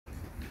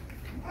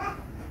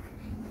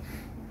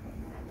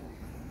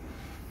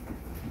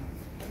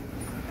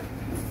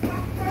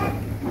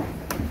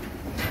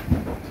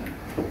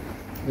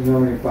In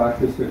nomine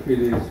Patris et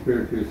Filii et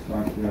Spiritus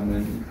Sancti,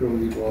 Amen.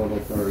 Introduco ad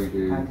altare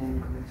Dei.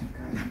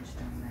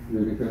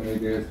 Judica me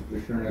Deus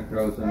discerne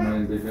causa mea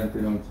indigente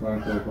non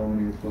sancto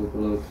omni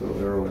populoso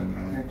eroe.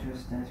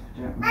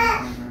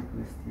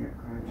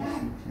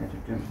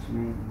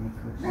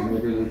 Me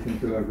delucem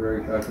tua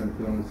veritatem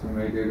tuum, sum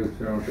me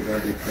deductionem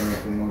sedati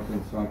tuum,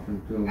 motum sanctum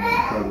tuum,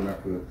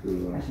 tabernacula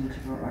tua.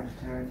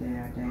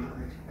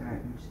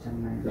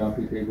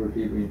 Dampite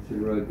vortivi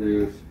incira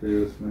Deus,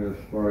 Deus meus,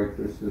 quare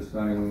Christus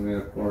animum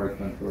mea, quare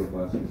cantor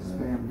bassus.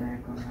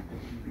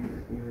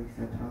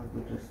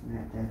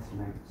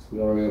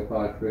 Gloria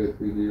Patri et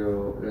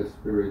Filio et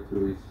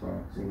Spiritui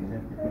Sancti.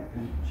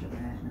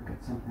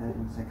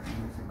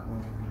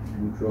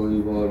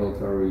 Introibo ad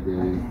altare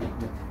Dei.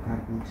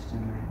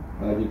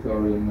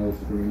 Adiutorium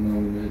nostrum in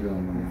nomine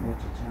Domini.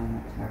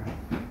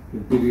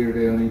 Confidiere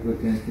Dei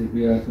omnipotenti,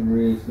 Beatum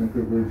Maria,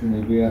 Semper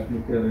Virgine, Beatum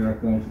Michael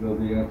Archangelo,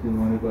 Beatum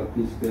Moni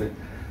Baptiste,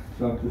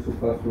 Sanctus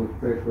Apostolus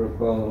Praetor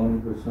Apollo,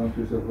 Omnibus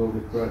Sanctus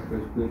Avotis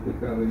Fratres, Plica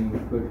Cavini,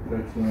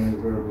 Codificazione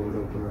Verbo et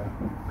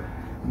Operatum.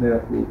 Mea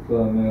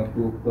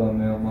culpa,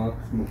 mea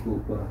maxima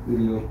culpa.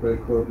 Filio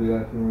Praetor,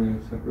 Beatum Maria,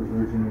 Semper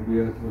Virgine,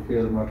 Beatum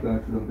Michael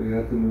Archangelo,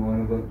 Beatum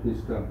Moni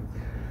Baptiste,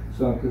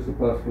 Sanctus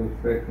Apostolus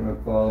Praetor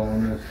Apollo,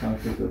 Omnibus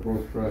Sanctus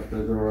Avotis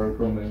Fratres, Aurora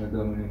Promena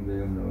Dominum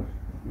Deum Nos.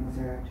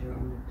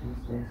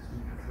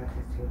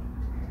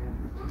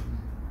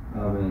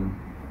 Amen.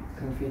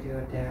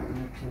 Confidio Deo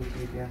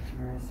omnipotenti, Beatum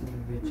Maria,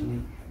 Semper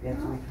Virgine,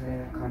 Beatum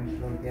Michael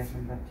Archangelo,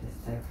 Beatum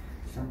Baptiste,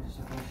 Sanctus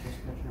Apostolus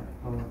Praetor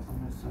Apollo,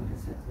 Omnibus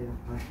Sanctus et Leo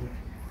Pater,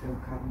 Leo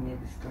Cavini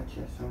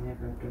Discotia, Sonia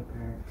Verbo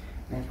Per,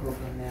 Mea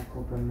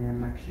culpa, mea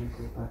maxima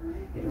culpa,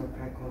 et o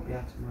Praeco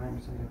Beatum Maria,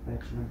 Semper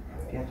Virgine,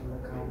 Beatum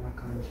Michael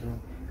Archangelo,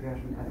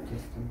 Beatum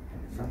Baptiste,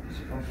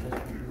 Sanctus Apostolus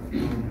Praetor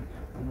Apollo,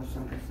 Omnibus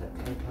Sanctus et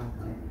Leo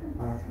Pater,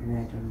 Ora pro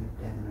mea Domini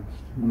Deus.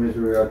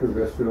 Miseriatur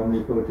vestri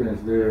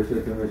omnipotens Deus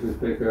et remissus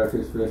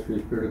peccatis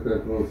vestris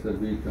purificatus et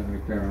vitam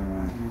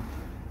aeternam.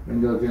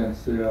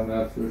 Indulgentia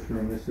absolution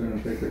remissionem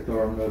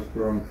peccatorum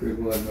nostrum,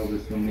 tribula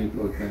nobis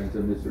omnipotens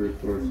et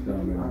misericors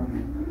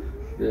Domini.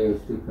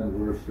 Deus tu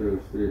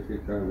conversus Deity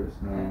Carvis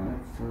Nama.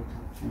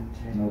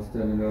 Nos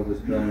tene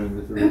nobis Domini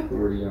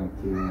misericordiam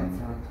tuum.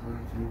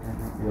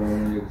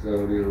 Domini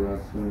exaudi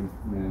orationem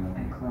meam.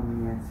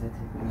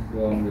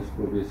 Dominus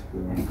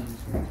vobiscum.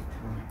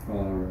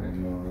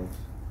 Oremus.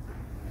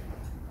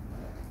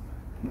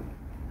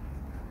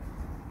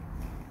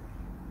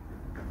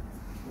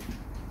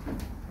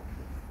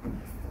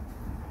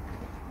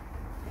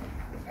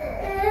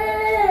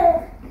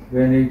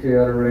 Venite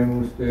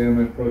adoremus Deum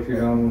et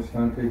procidamus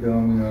ante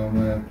Dominum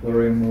et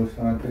imploremus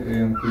ante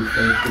Eum qui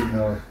fecit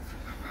nos.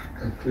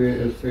 Et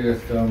qui seas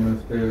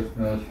Dominus Deus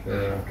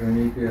noster.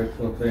 Venite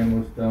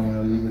exaltemus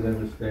Domino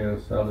libidibus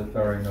Deus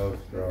salutare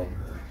nostro.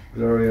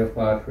 Gloria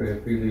Patri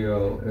et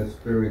Filio et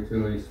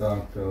Spiritui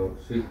Sancto,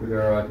 sic ut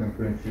erat in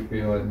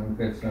principio et nunc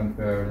et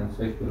semper in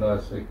saecula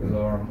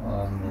saeculorum.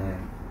 Amen.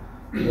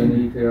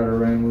 Venite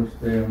adoremus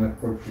Deum et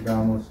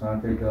procidamus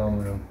ante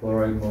Dominum,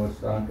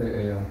 floremus ante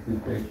Eum qui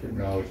fecit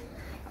nos,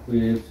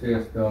 qui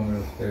seas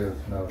Dominus Deus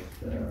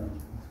noster.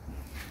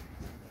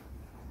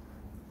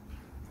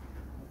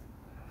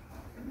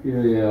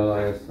 Kyrie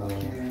eleison,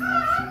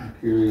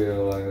 Kyrie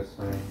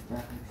eleison,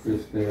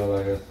 Christe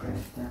eleison,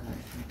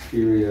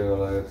 Kyrie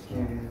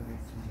eleison,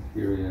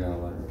 Kyrie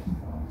eleison.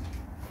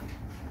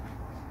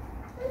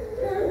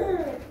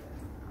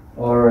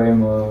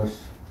 Oremus,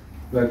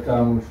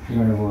 flectamus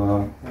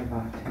genua.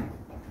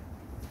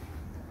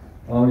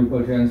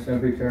 Omnipotens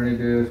sempiterni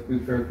Deus,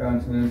 Quicer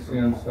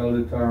continentiam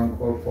salutarum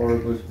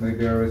corporibus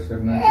mederis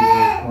et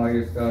mentibus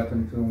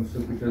majestatem tuum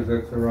supplices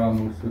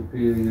exoramus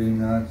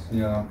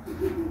superior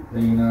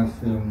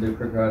Ignatium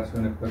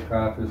deprecatione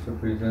peccatus a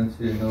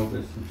presentia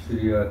nobis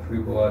subsidia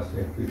tribulas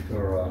et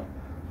futura.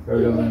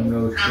 Perdonum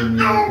nostrum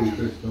iam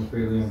Christum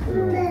filium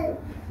tuum.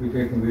 We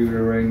take and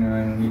vivere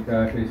regna in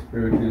unitate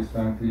Spiritus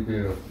Sancti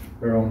Deus,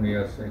 per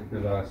omnia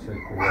saecula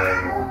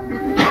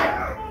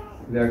saeculorum.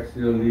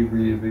 Lectio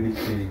libri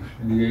vidici,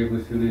 in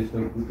diebus illis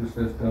locutus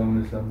est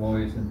Dominus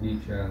amoris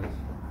indicens.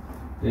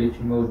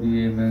 Decimo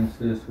die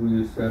mensis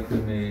huius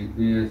septimi,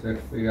 dies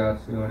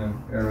expiationem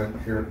erat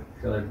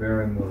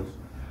celeberemus,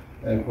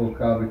 et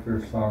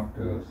vocabitur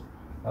sanctus,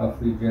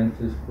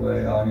 affligentis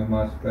quae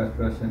animas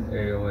pestras in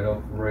eo, et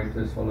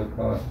offeretis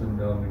holocaustum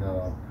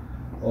Domino.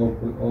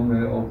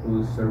 Omne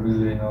opus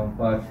servili non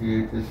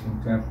facietis in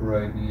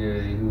tempore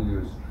die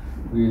huius,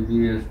 qui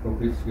dies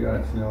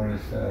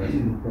propitiationis est,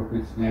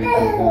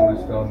 propitiator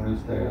vobis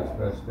Dominus Deus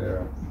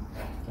vester.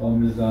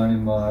 Omnis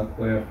anima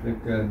quae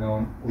afflicta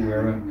non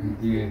puerunt in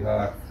die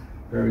hac,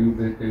 per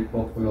ubit de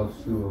populos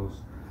suos,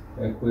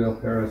 et quae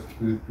operas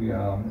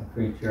cruciam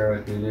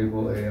feceret de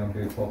lebo eam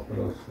de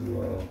populos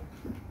suo.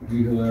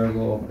 Nihil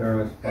ergo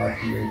operas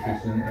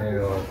facietis in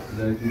eo,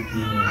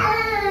 legitimum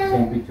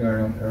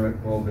sempiternum erat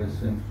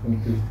vobis in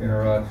functis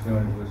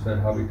generationibus et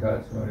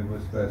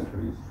habitationibus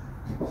vestris.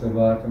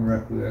 Salvatum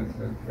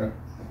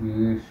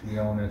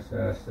requiescionis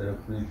est et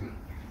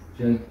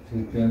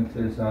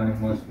gentes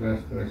animos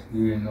vestras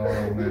die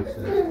noro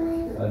mensis,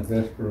 ad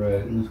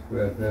vespere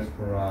usque ad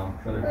vesperam,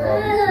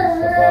 celebrabitis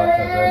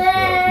sabbata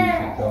vestra,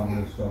 dicit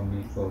Dominus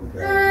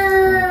omnipotent.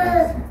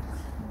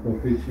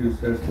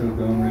 Propitius est tu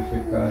Domini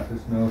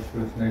peccatus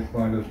nostris, ne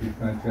quando tu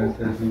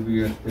tangentes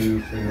ubi est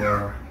Deus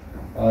eorum,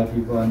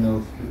 adiuva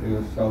nos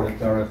Deus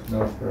salutaris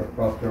nostra,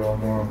 propter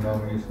honorum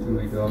nominis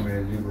tui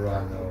Domine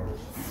libera nos.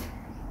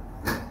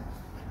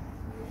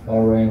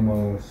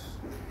 Oremus,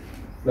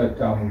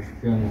 flectamus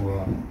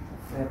genuam.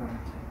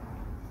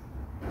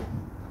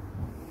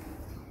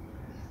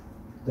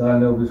 Da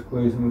nobis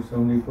quesimus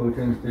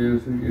omnipotens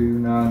Deus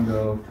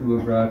iunando,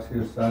 tua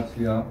gratia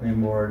satiat me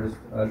mortis,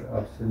 ad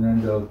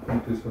abstinendo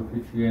punctus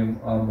officiem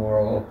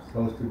amor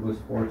hostibus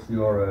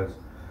fortiores,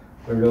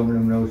 per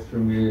Dominum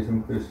nostrum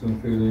Iesum Christum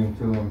filium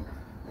tuum,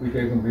 qui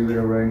tecum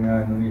vivere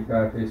regna in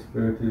unitate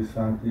Spiritus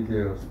Sancti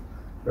Deus,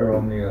 per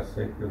omnia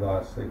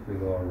saecula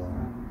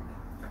saeculorum.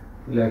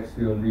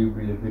 Lectio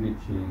Libri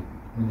Levidici,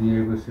 in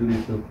diebus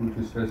illico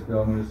putus est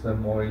Dominus ad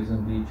Mois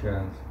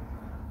indicens,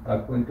 a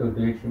quinto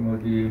decimo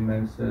die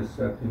menses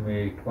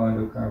septime,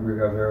 quando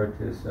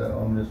congregaveritis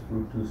omnis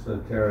fructus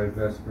terrae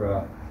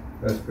vestra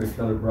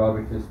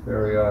celebrabitis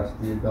ferias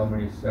die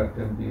Domini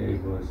septem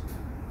diebus,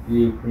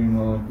 die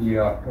primo and die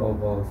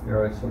octovo,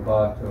 ere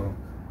sabbatum,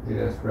 id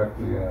est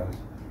requies,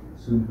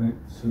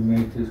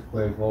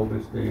 sumetisque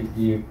vobis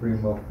die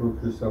primo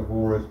fructus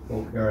arboris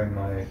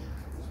pulcherimae,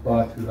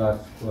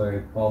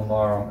 spatulasque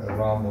palmarum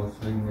eramos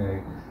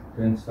ligne,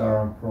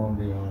 densarum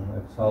frondium,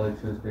 et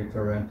salices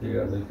deterrenti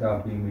et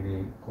lita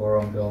bimini,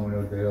 coram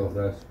Domino Deo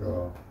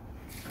vestro.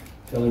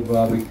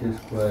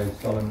 Celebrabitisque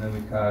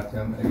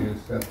solemnitatem eius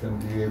septem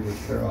diebus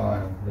per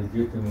annum,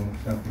 legitimum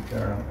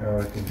sempiterum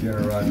erat in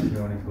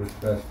generationibus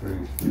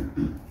vestris.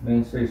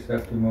 Mense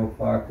septimo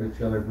facta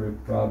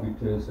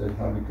celebrabitis et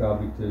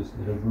habitabitis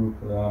et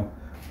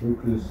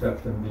bruclus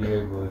septem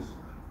diebus.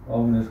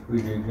 Omnes qui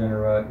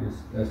degenerat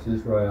est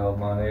Israel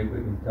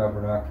manebit in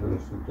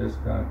tabernaculus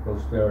utiscant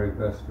posteri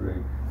vestri,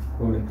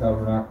 quod in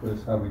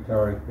tabernaculus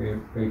habitare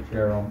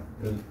fecerum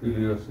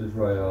filios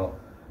Israel,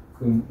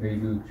 cum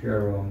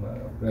educerum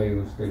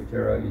veus de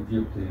terra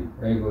Egypti,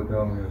 ego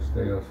Dominus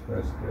Deus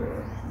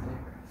vester.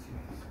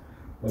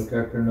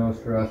 Protector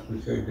nostra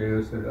aspice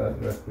Deus et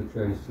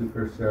respice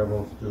super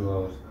servos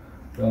tuos,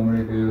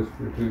 Domini Deus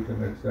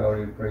virtutem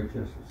exaudi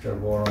preces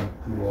servorum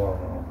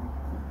tuorum.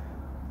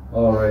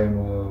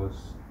 Oremus,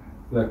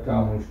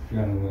 flectamus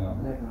genuam.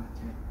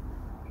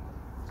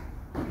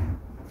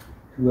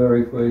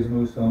 Tuere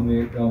quesimus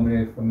omni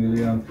Domine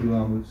familiam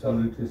tuam ut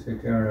salutis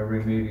aeterna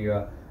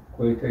remedia,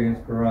 quae te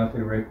inspirate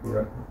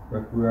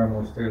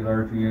requiremus te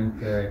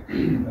largiente,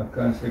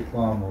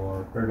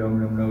 consequamur, per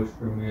Dominum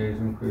nostrum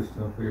Iesum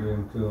Christum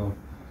filium tuum,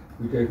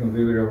 qui tecum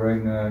vivere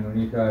regna in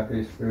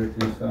unitate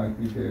Spiritus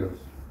Sancti Deus,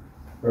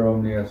 per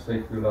omnia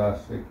saecula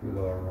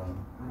saeculorum.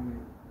 Amen.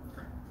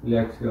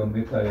 Lectio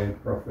Michael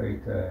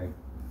Prophetae.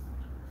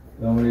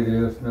 Domini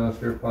Deus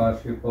noster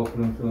pace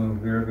populum tuum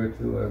virga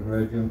tua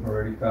regium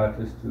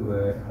hereditatis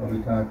tuae,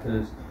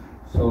 habitantes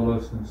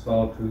solos in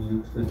saltu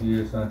juxta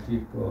dies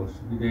antiquos,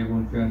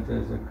 videbunt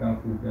gentes et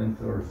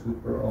confudentur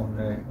super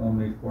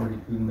omne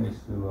fortitude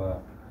sua,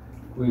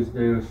 quis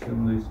Deus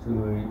similis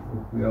tui,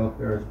 qui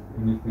alteris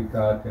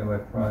iniquitatem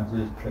et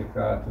transis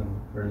peccatum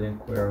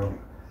relinquerum,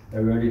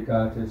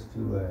 hereditatis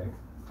tuae.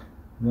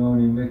 Non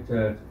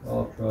imitet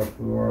ultra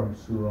puerum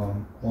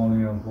suum,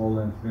 quoniam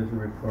volens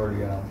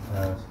misericordiam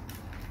est.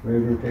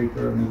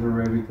 Revertator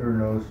miserabitur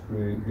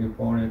nostri,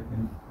 deponit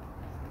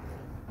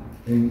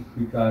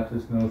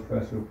iniquitatis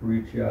nostra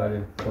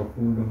superficiate,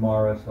 profunda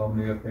maris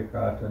omnia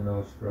peccata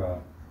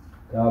nostra.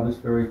 Dabis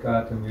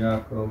veritatem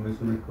Iaco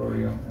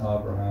misericordiam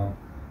Abraham,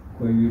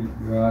 quae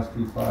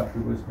jurasti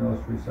patribus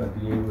nostris ad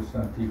diebus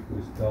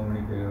antiquis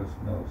Domini Deus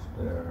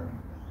noster.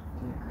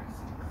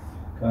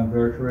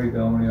 Convertere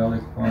Domini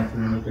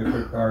aliquantum de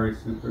peccari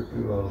super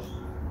tuos,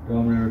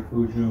 Domini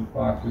refugium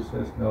factus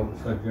est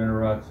nobis ad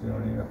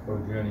generatione et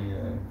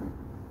progenie.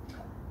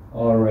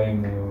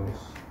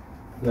 Oremus,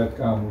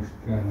 flectamus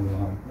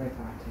genuam.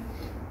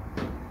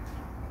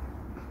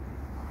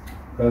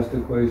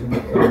 Presta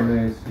quesimus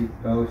Domine sic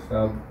nos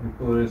ab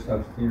impuris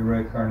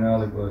abstinere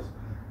carnalibus,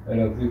 et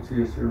ab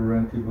vitiis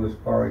irrentibus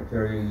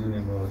pariteria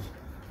unimus,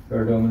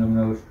 per Dominum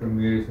nostrum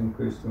Iesum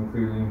Christum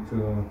filium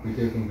tuum, qui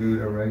tecum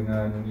vivere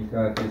regna in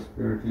unitate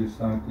Spiritus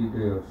Sancti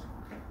Deus,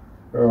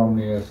 per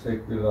omnia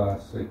saecula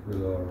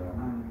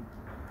saeculorum.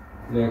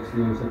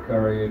 Lectio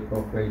Zachariae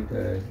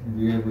Prophetae, in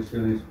diebus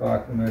illis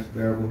factum est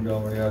verbum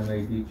Domini ad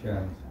me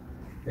dicens,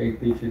 et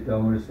dicit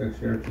Dominus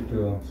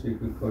exercitum,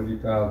 sicut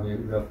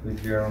cogitavi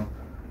refrigerum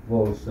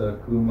vos,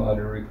 cum ad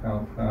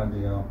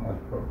recandium ad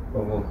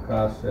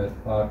provocasset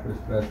patris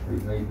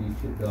vestri me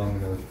dicit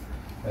Dominus,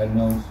 et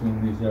non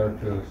sum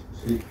misertus,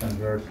 sic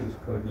conversus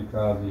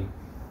cogitavi.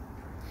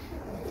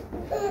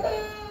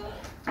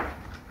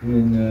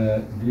 In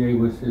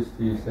diebus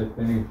istis et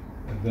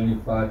beni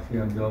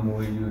faciem domo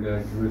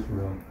Iuda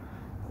Jerusalem,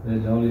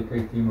 et noli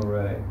te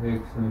timere,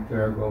 hic sunt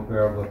ergo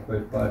verba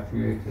quae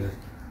facietis,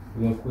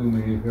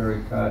 Loquimini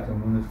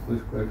veritatem unus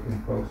quisque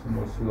cum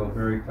proximo suo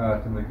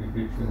veritatem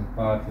edicitium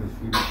patris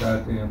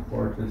fidetate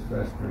fortis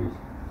vestris,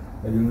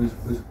 et unus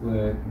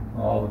quisque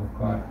malum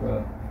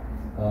contra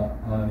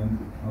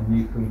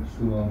amicum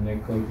suum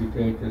ne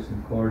cogitatis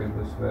in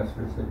cordibus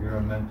vestris et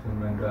juramentum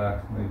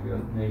mendax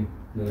me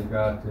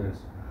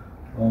delegatis,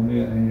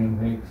 omnia enim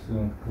haec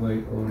sunt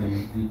quae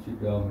odi dicit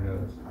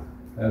Dominus,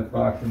 et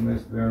factum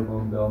est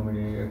verbum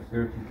Domini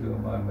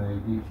exercitum a me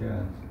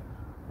dicens,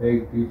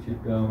 haec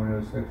dicit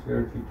Dominus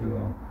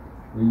exercitum,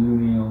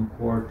 reunium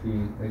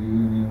quarti, et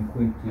unium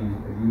quinti,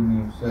 et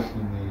unium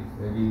septimi,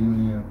 et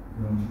unium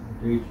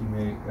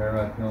decimi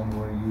erat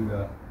homo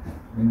iuda,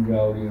 in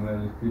gaudium et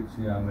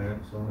laetitiam et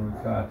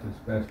solemnitatis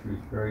vestris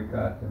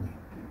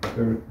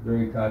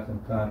veritatem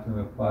tantum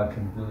et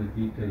pacem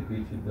diligite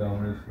dicit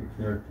Dominus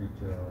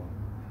exercitum.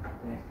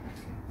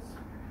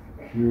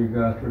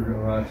 Irrigator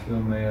oratio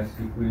mea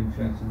sicut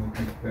incensum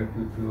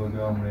conspectu tuo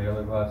Domine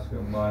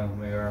elevatio meum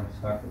mearum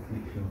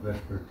sacrificium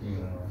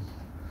vespertinum.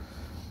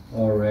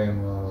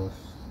 Oremus,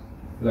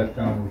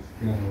 flectamus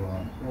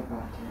stimulum.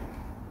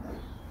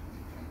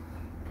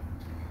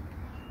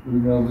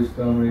 Ut nobis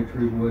Domine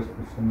tribuis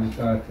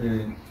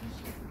personitate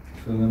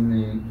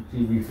solemni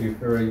tibi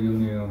fere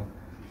unium,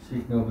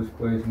 sic nobis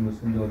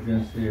quasimus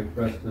indulgentiae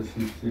presta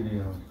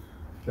subsidium.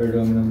 Per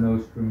Dominum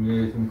nostrum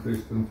Iesum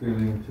Christum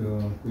Filium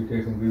Tuum, qui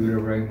tecum vivere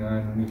regna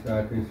in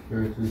unitate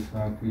Spiritus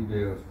Sancti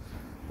Deus,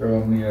 per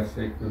omnia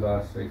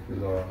saecula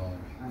saeculorum.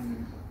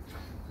 Amen.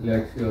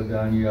 Lectio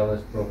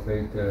Danielis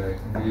Prophetae,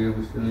 in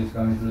Diebus Filii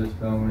Angelis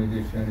Domini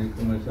descendi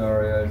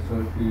commissaria et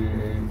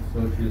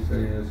socius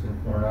eius in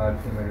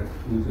fornacem et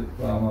excusit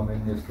flamam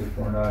ignis de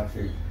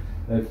fornace,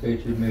 et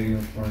fecit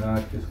medium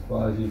fornacis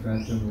quasi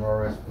ventum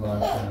roris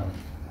blancam.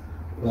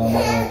 Flamma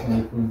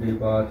ultima funde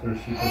bater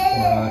super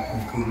fornacem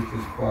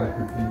cubitus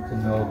quater vinta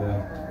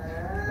novem,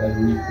 et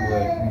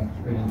requiet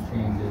et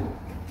incended,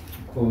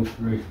 quos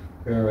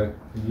referet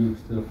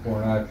iuxta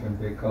fornacem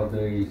de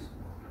Caldeis,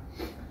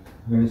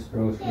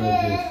 ministros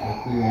regis,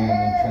 equiam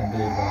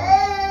incendebant,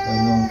 et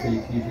non te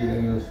tigit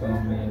eos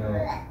omnino,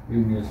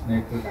 ignis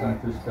neque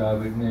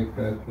contestabit,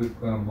 neque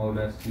quidquam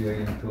modestiae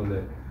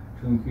intulit,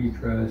 tunci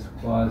tres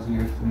quasi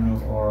ex uno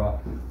ora,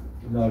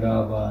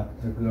 laudabant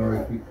et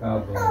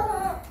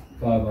glorificabant,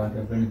 Fabant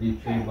et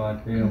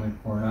benedicebant Deum in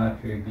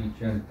fornace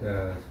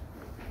dicentes.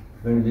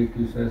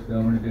 Benedictus est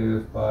Domine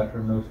Deus Pater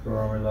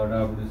nostrum et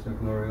laudabilis et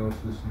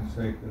gloriosus in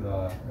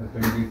saecula, et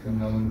benedictum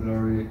nomen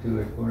gloriae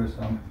Tue cura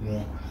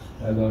sanctium,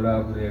 et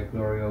laudabili et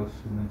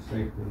gloriosum in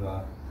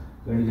saecula.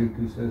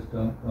 Benedictus est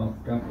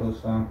templo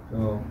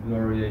sancto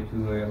gloriae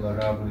Tue, et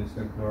laudabilis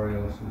et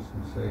gloriosus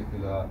in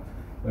saecula.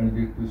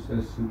 Benedictus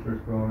est super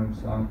thronum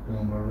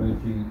sanctum,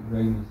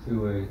 regni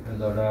Tue, et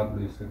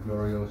laudabilis et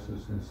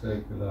gloriosus in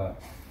saecula.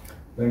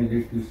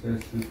 Benedictus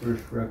est super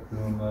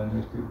spectrum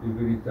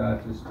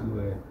divinitatis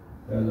Tue,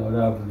 et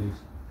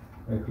laudabilis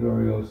et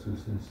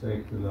gloriosus in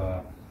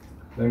saecula.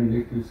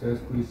 Benedictus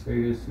est qui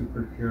sedis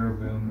super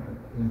cherubim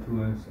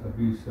intuens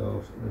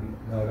abyssos,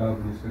 et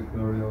laudabilis et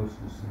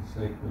gloriosus in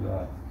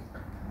saecula.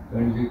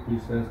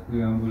 Benedictus est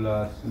qui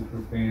ambulas super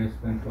penis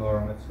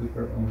ventorum et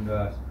super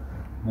ondas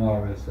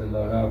maris, et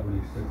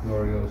laudabilis et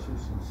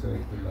gloriosus in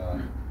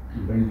saecula.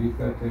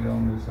 Benedicate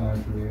omnes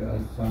angeli ad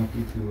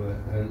sancti Tue,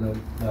 et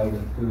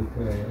laudem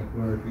Te, et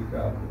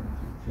glorificabum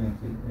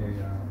gentit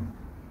eam.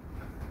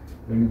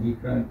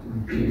 Benedicant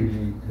in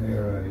cieli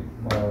terrae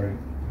mare,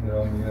 et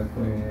omnia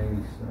quae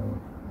eis,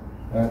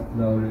 et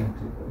laudem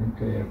in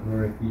Te, et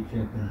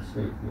glorificent in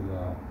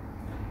saecula.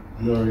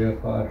 Gloria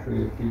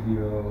Patri et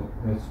Filio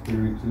et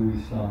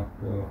Spiritui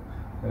Sancto,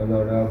 et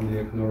laudabili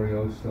et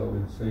glorioso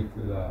in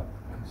saecula.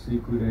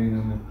 Sicut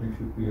enim in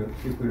principio,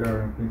 sicut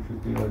erat in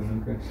principio,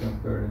 nunc et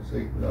semper in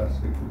saecula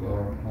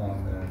saeculorum.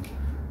 Amen.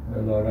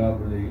 Et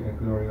laudabili et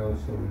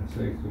glorioso in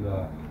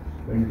saecula.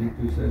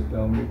 Benedictus est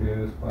Domine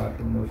Deus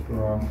Patrum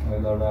nostrum,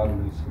 et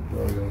laudabilis et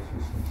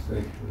gloriosus in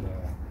saecula.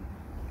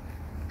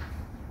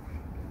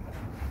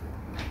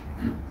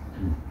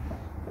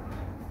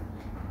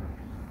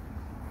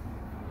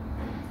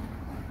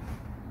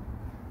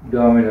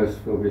 Dominus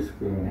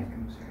vobiscum.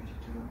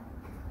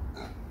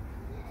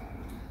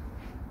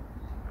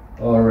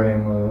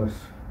 Oremus,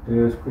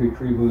 Deus qui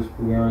tribus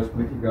pueris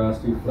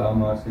mitigasti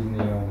flammas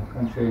ignium,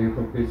 concede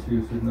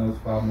propitius et nos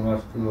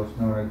famulas tuos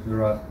non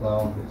exurat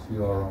flamam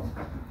vitiorum.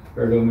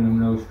 Per Dominum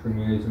nostrum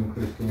Iesum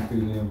Christum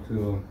Filium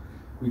Tuum,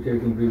 qui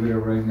tecum vivere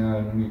regna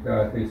in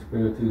unitate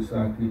Spiritus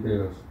Sancti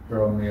Deus, per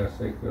omnia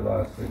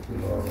saecula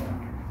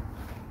saeculorum.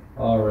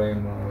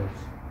 Oremus.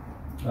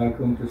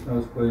 Accunctus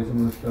nos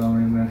quasimus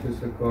Domini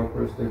mentis et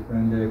corporis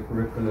defende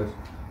periculus,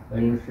 et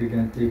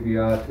instridenti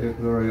beate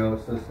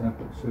gloriosa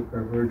semper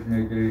super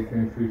Virgine Dei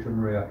Genitrix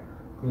Maria,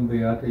 cum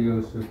beate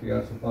Iosuf,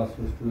 beatus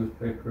apostolus tuus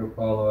Petro,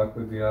 Paulo,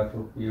 acque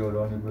beato Pio,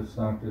 donibus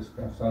sanctus,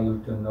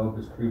 salutem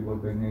nobis tribo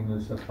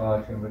benignus a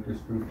pacem et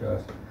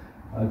disfrutas,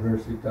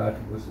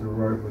 adversitatibus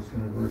erroribus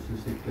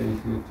universis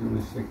ecclesia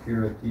tuis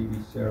secura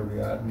tibi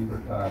serviat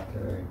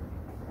libertate.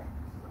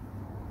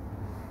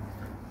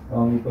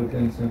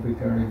 Omnipotens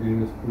sempiterni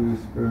Deus, cuius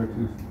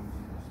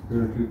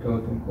Spiritu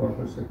totum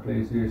corpus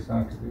ecclesiae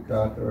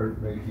sanctificator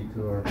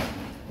legitor,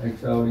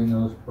 ex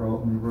audinos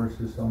pro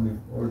universus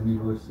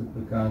omnibus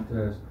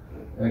supplicantes,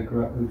 et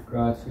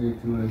gratiae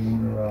tuae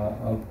munera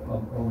ab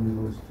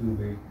omnibus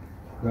tubi,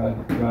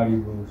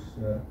 gradibus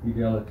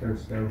fideliter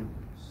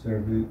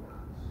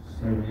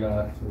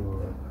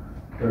serviatur,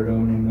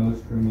 perdonum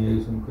nostrum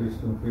Iesum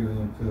Christum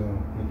filium tuum,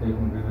 et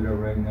tecum vivere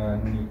regna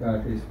in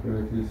unitate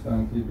Spiritus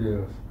Sancti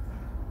Deus,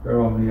 per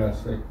omnia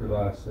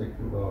saecula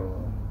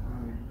saeculorum.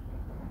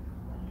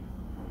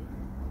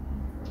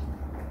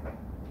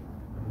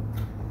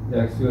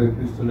 Lectio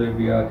Epistolae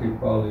Beati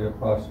Pauli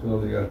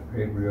Apostoli ad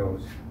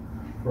Hebraeos.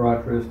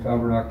 Fratres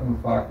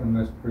tabernaculum factum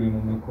est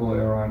primum in quo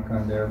eran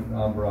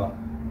candelabra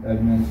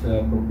et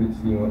mensa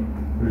propitio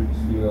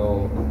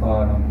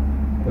appanum,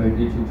 quae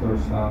dicitur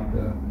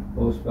sancta,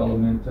 post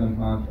velamentum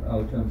hant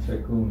autem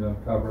secundum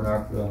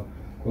tabernaculum,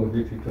 quo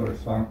dicitur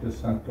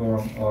sanctus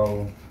sanctorum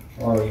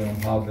aureum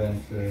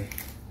habens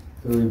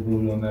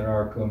turibulum et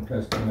arcum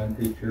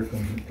testamenti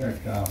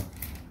circumtectam,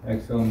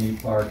 ex omni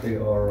parte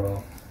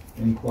oro,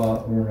 in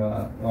qua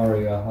urna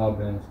aurea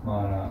habens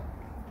mana,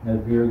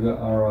 et virga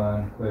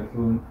aran, quae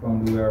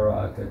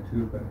funduerat et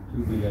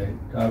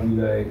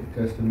tabulae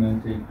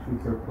testamenti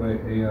superque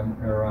eam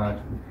erant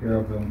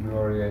cherubim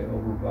gloriae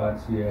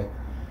obrubatiae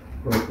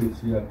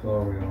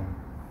propitiatorium.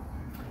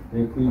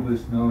 De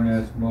quibus non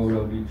est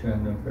modo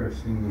dicendum per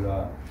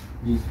singula,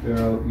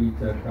 vero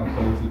ita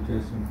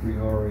compositus in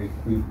priori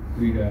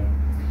quidem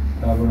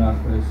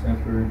tabernaculis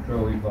semper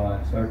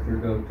introlibant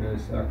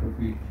sacerdotes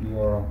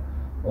sacrificiorum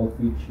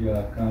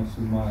officia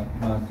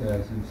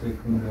consumantes in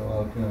secundo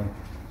autem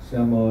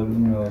semel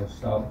uno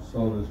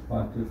solus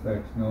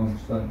pontifex non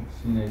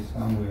sine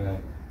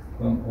sanguine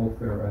quam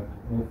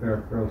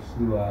oper pro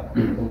sua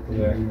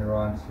populae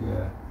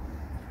ignorantia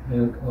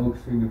hoc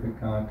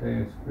significante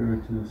et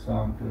spiritu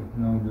sancto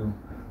nondum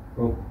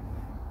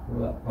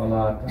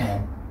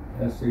propalatam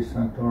esse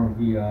sanctorum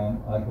viam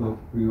ad hoc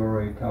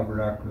priori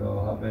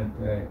tabernaculo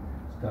habente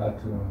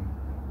statum,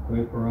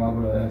 quae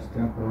parabola est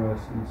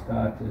temporis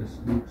instatis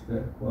luxte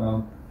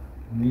quam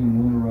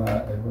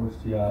munera et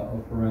hostia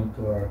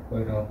operentur,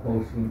 quae da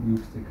possum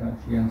iuxte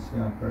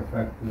conscientiam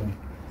perfectum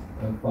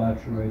et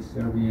facere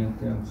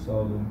servientem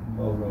solum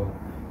modo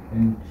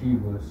in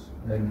cibus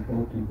et in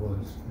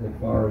potibus et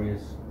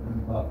varius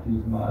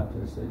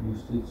baptismatis et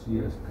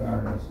justitias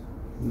carnis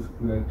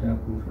usque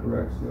tempus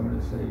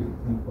correctionis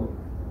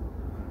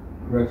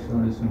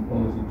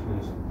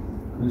impositus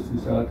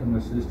Christus autem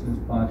assistens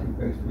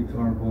pontifex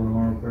vitorum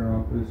bonorum per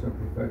amplis et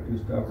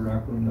perfectus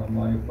tabernaculum non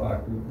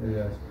manufactum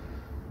eas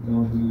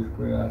non huius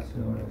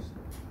creationis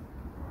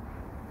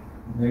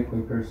neque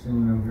per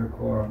simulum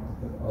hircorum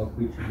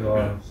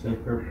alquicidorum sed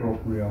per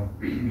proprium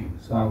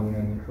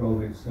sanguinem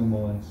introvit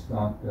simulum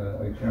sancta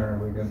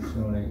aeterna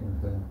redemptione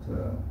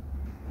inventa.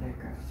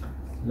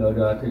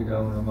 Laudate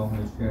Dominum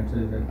omnis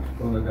gentes et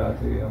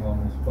laudate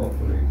omnis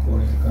populi,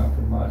 quorum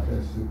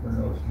confirmates super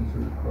nos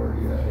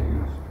misericordia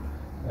eius,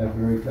 et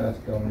veritas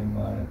Domini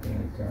manet in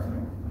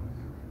aeternum.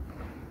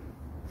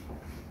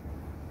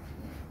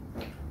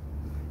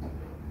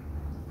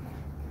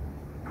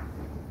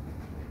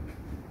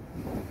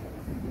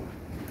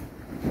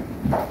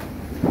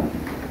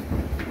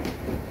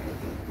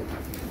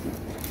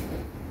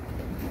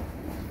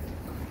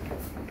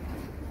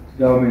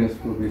 Dominus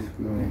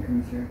vobiscum.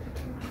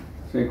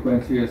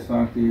 Sequentia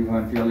Sancti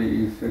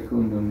Evangelii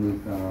secundum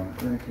Lucam.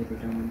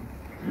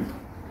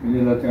 In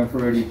illa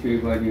tempora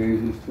diceva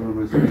Iesus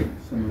turbis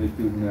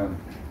similitudinem.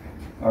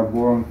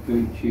 Arborum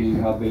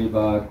felici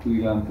habeba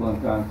quidam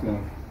plantantem,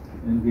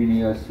 in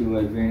vinia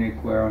sue vene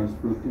querens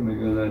fructum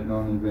illa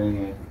non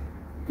invene.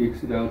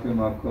 Dixit autem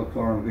ab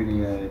cultorum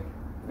viniae,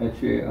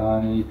 ecce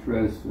ani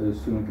tres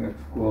sunt ex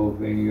quo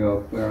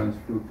venio querens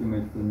fructum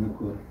et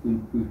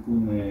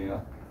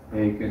fumea,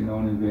 ec et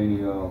non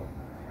invenio.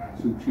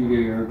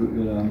 Succide ergo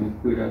illam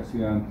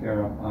liquidatiam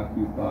terram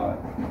occupat.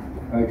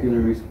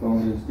 Aetile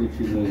respondens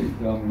dicile,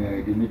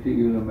 Domine, dimitte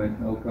illam et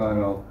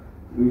nocano,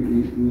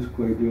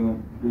 usque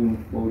dum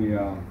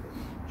foliam,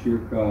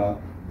 circa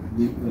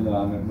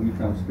illam et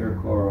mutam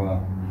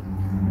stercora,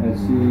 et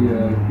si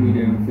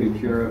quidem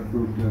fecera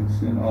fructum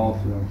sin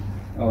altum,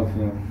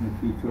 in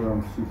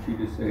futurum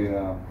succidas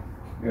eam,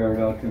 erat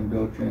autem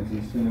docens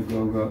in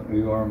synagoga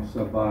eorum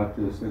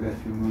sabbatus, et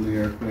esse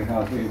mulier quae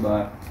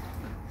habebat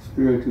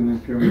spiritum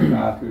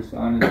intermitatus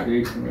anus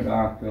decim et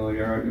octo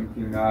erat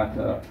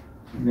inclinata,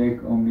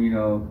 nec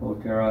omnino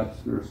poterat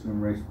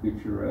sursum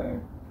respicere.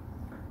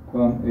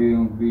 Quam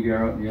eum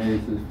viderat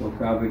Iesus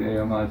vocabit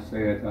eum ad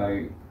seat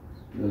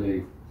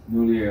illi,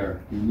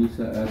 mulier,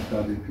 dimissa est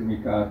ab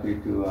infirmitate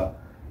tua,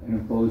 and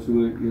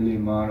imposuit illi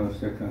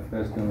manos et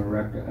confestum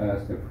erecta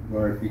est et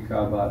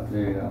glorificabat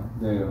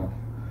Deo.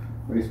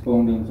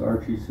 Respondens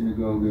archi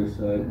synagogus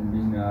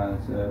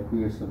indignans,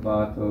 quia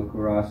sabbato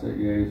curasa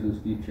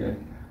Iesus dicet,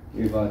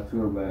 Eva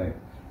turbe,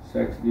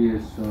 6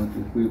 dies sunt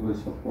in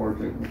quibus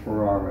apportet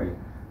imperare,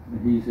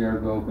 and his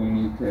ergo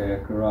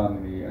venite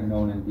caramini, and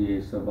non in die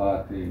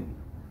sabbati.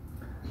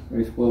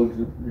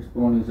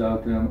 Respondens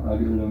autem ad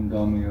illum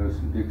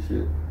Dominus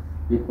dixit,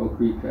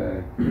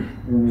 hypocritae,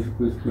 unis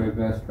quisque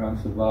vestram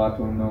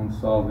salvatum non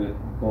solvit,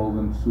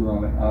 volvum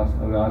suam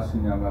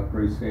agasiniam a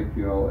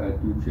praeceptio et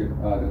ducit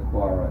ad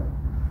aquare.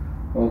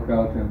 Hoc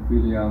autem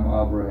filiam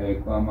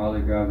Abrahe, quam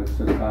allegavit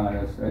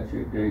Satanas,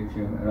 ecce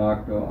decim et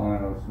octo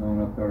annos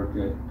non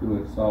apertit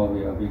tuit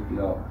salvia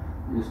vincula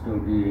isto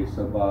die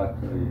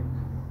sabbatoi.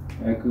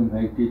 Ecum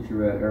haec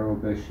diceret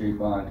erobes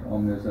shebant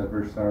omnes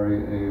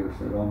adversarii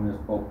eius et omnes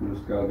populus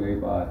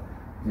gaudebat,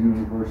 in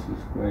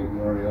universus quae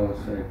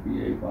gloriose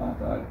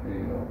fiebant ad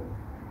eo.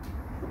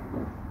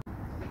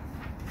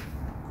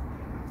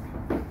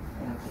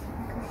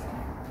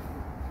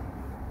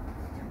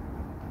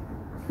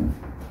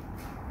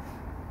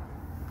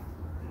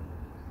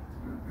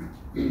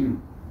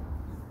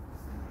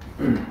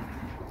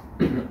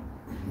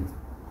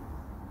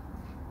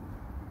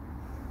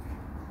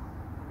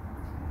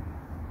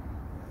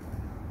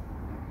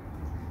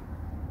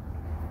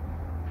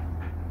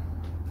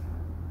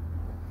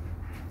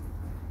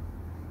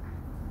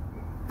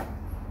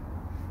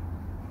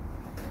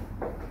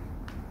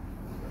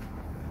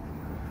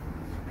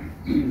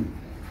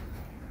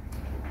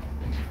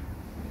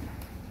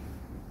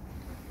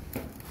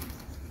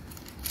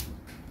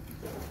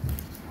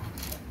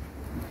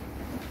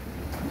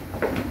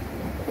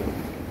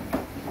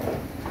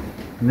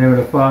 In the name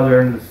of the Father,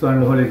 and the Son,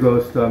 and the Holy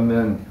Ghost,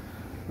 Amen.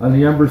 On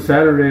the Ember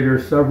Saturday, there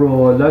are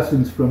several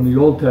lessons from the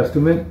Old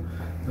Testament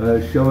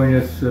showing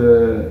us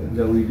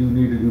that we do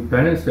need to do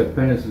penance, that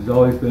penance has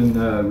always been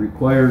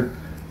required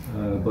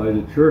by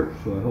the church.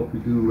 So I hope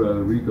you do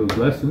read those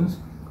lessons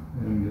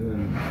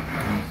and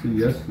see,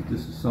 yes, that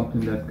this is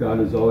something that God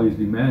has always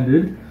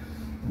demanded.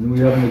 And we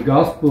have in the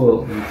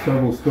Gospel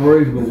several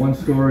stories, but one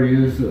story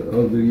is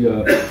of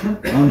the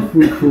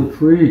unfruitful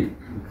tree.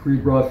 The tree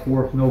brought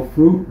forth no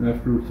fruit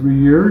after 3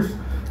 years,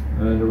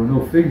 and there were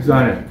no figs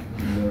on it.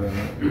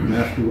 And the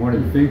master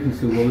wanted figs. He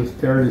said, well, let's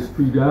tear this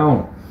tree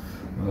down.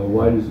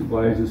 Why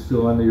is it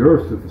still on the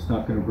earth if it's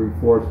not going to bring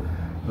forth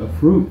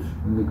fruit?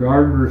 And the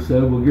gardener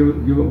said, well, give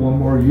it 1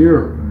 more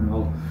year, and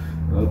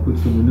I'll put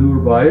some manure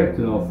by it,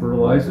 and I'll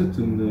fertilize it,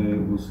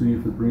 and we'll see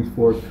if it brings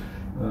forth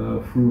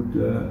fruit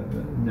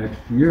next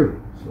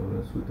year. So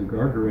that's what the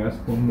gardener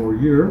asked, 1 more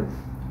year.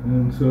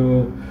 And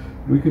so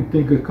we can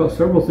think of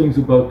several things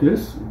about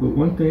this, but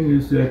one thing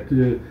is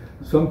that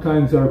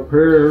sometimes our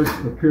prayers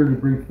appear to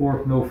bring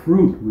forth no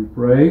fruit. We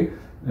pray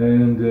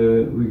and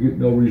we get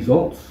no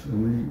results,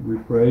 and we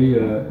pray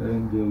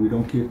and we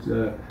don't get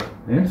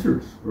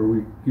answers, or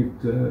we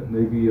get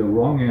maybe a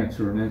wrong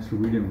answer, an answer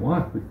we didn't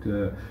want,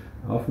 but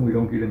often we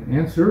don't get an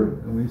answer,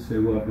 and we say,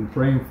 well, I've been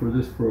praying for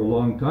this for a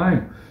long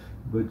time.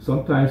 But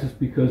sometimes it's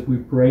because we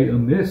pray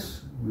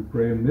amiss. We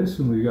pray amiss,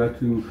 and we got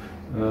to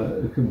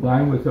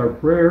combine with our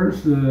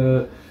prayers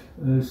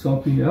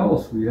something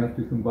else. We have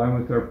to combine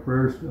with our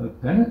prayers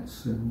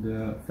penance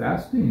and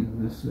fasting.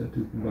 This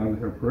to combine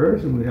with our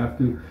prayers, and we have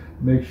to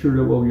make sure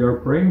that what we are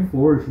praying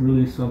for is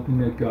really something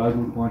that God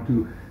would want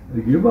to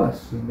give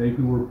us. And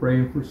maybe we're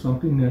praying for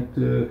something that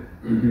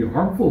would be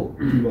harmful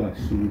to us.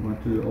 So we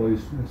want to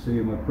always say,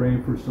 am I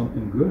praying for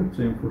something good? I'm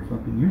saying for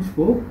something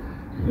useful.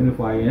 And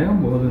if I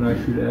am, well, then I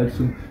should add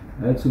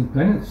some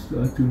penance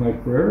to my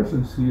prayers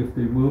and see if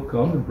they will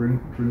come and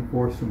bring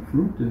forth some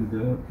fruit and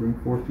bring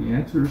forth the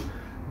answers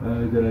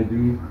that I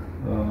do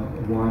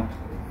want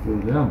for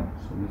them.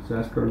 So let's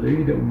ask Our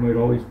Lady that we might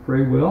always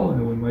pray well,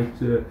 and we might,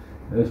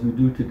 as we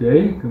do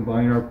today,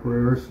 combine our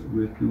prayers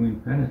with doing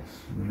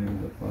penance. In the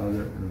name of the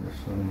Father, and of the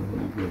Son, and the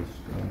Holy Ghost.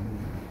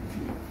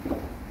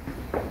 Amen.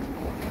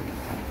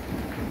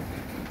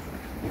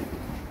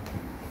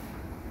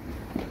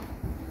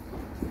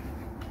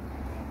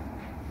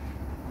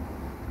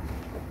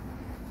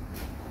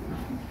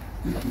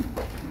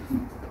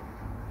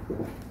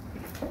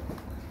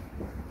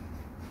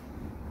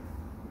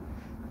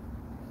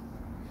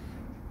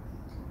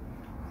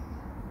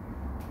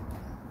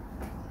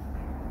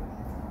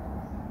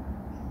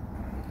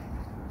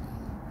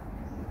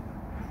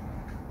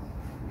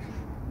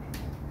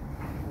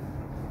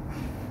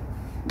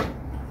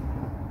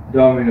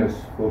 Dominus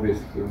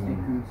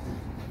vobiscum.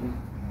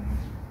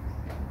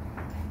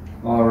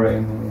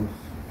 Oremus.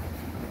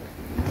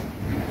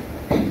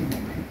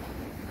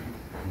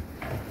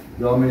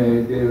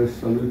 Domine Deus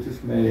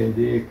salutis me, in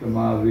Dei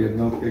clamavi et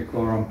nocte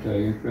coram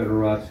te, in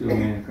federatio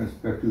me, in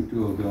conspectu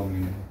tuo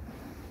Domine.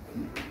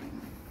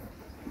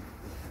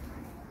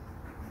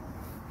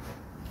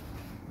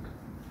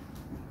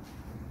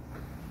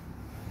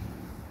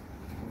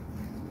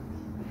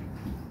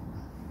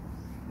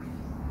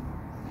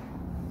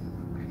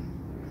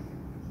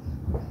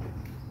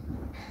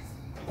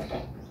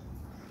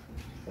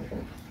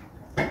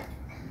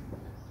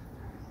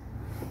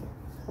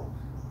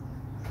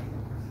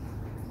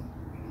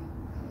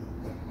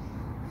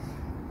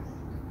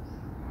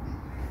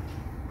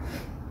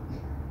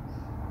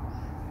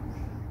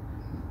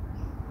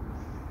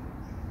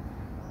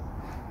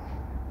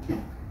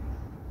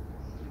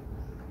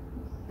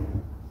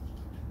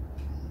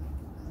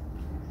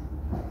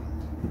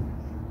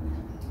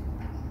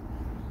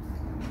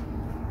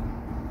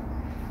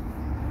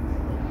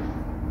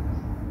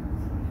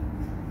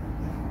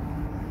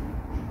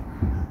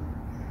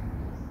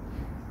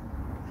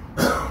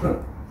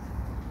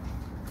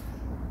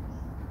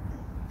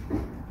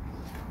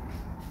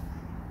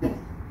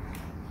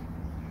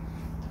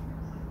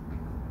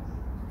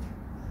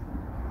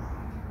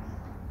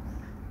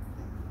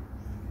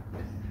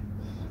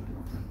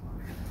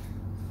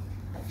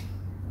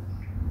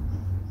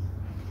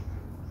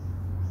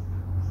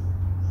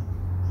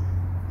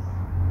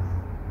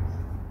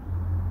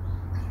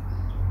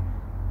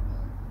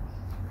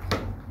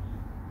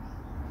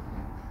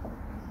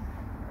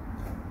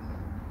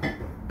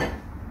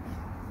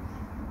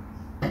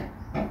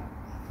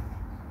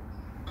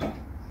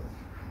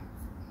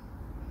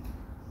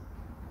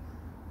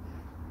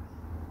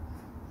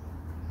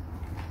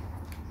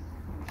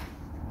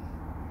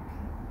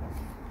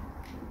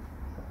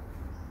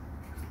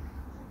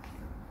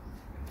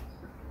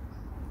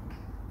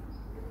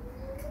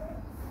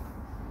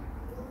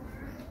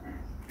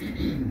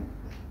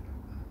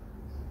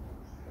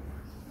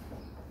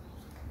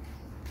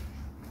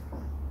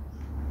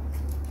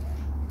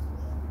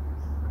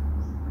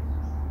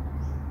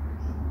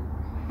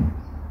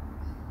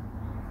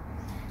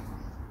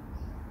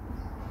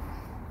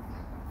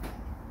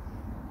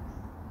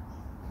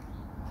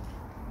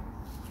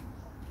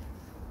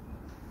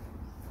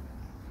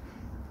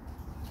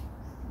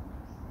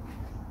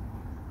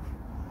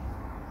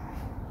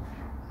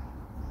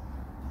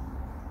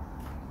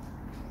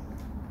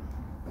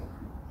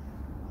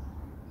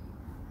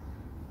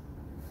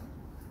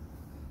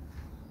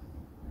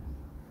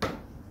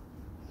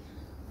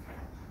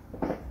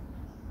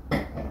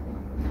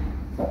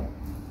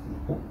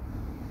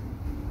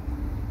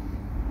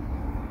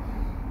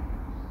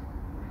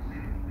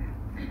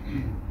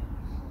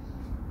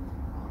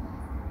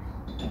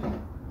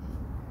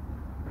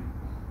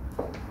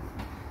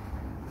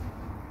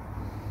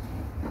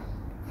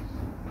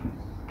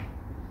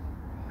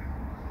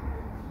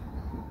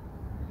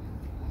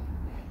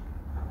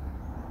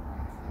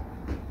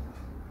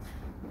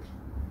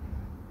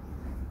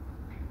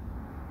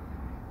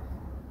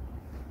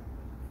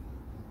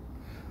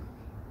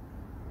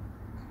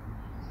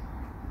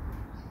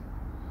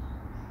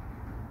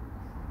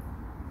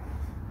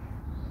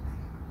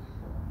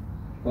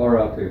 Or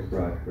I'll take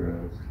fried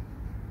fries.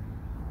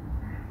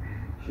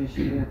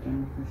 Шишия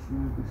там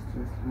вкусная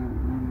быстро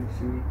на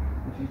себе.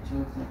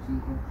 Отвечал за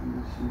оценку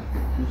машин.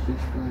 Еще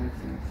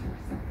справится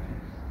все.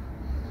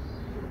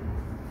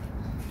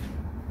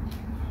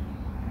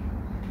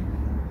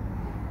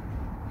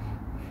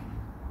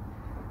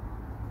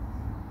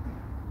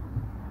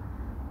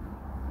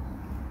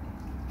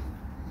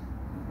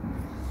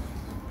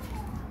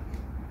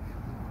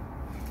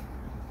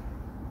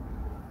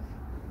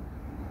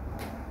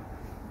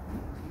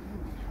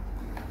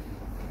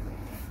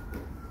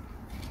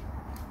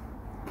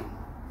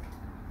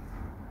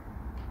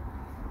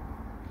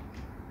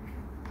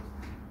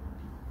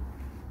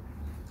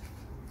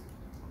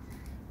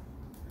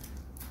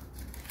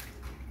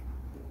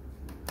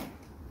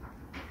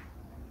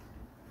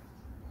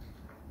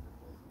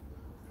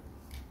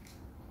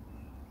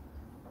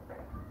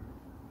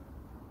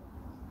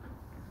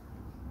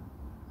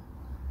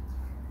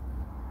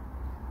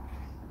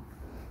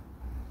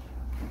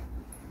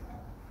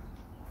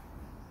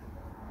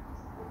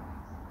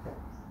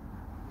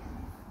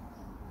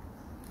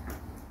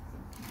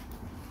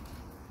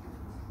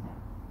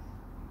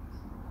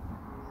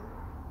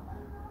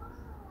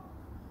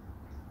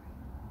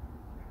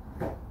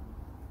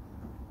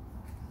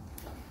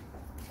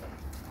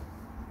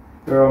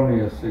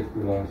 Romnia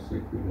secula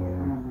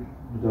seculorum,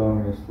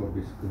 Dominus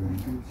vobiscum,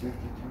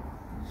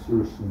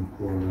 sursum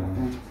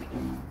corde,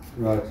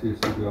 gratias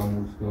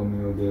Domus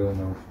Domino Deo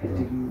nostro,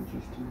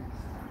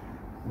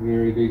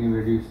 veri digni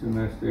redistum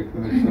est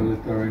equum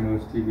salutari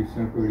nos tibi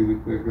semper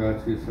ubique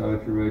gratias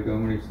autere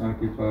Domini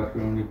Sancti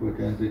Pater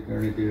omnipotens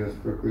aeterni Deus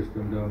per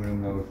Christum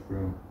Dominum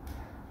nostrum,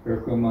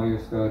 per quam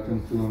majestatem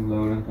tuum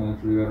laudant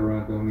antri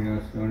adorat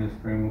dominationis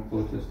primo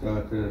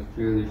potestates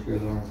celi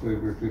celorum quae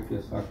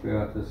virtutis ac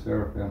beata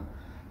seraphim,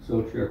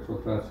 soci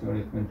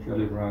exaltationis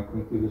concellebram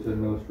concludis ad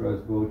nostras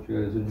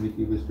voces in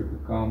mitibus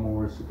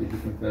triplicamur suffici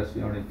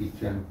confessione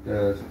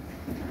dicentes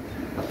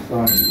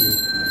Sanctus,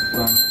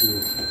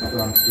 Sanctus,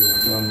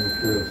 Sanctus, Dominus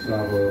Deus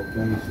Savo,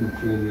 Dominus in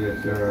celi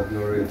et terra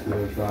gloria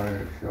Deus honor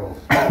et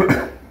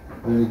excelsis.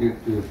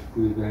 Benedictus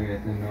qui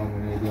veniet in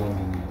nomine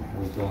Domini,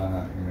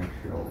 Hosanna in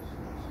excelsis.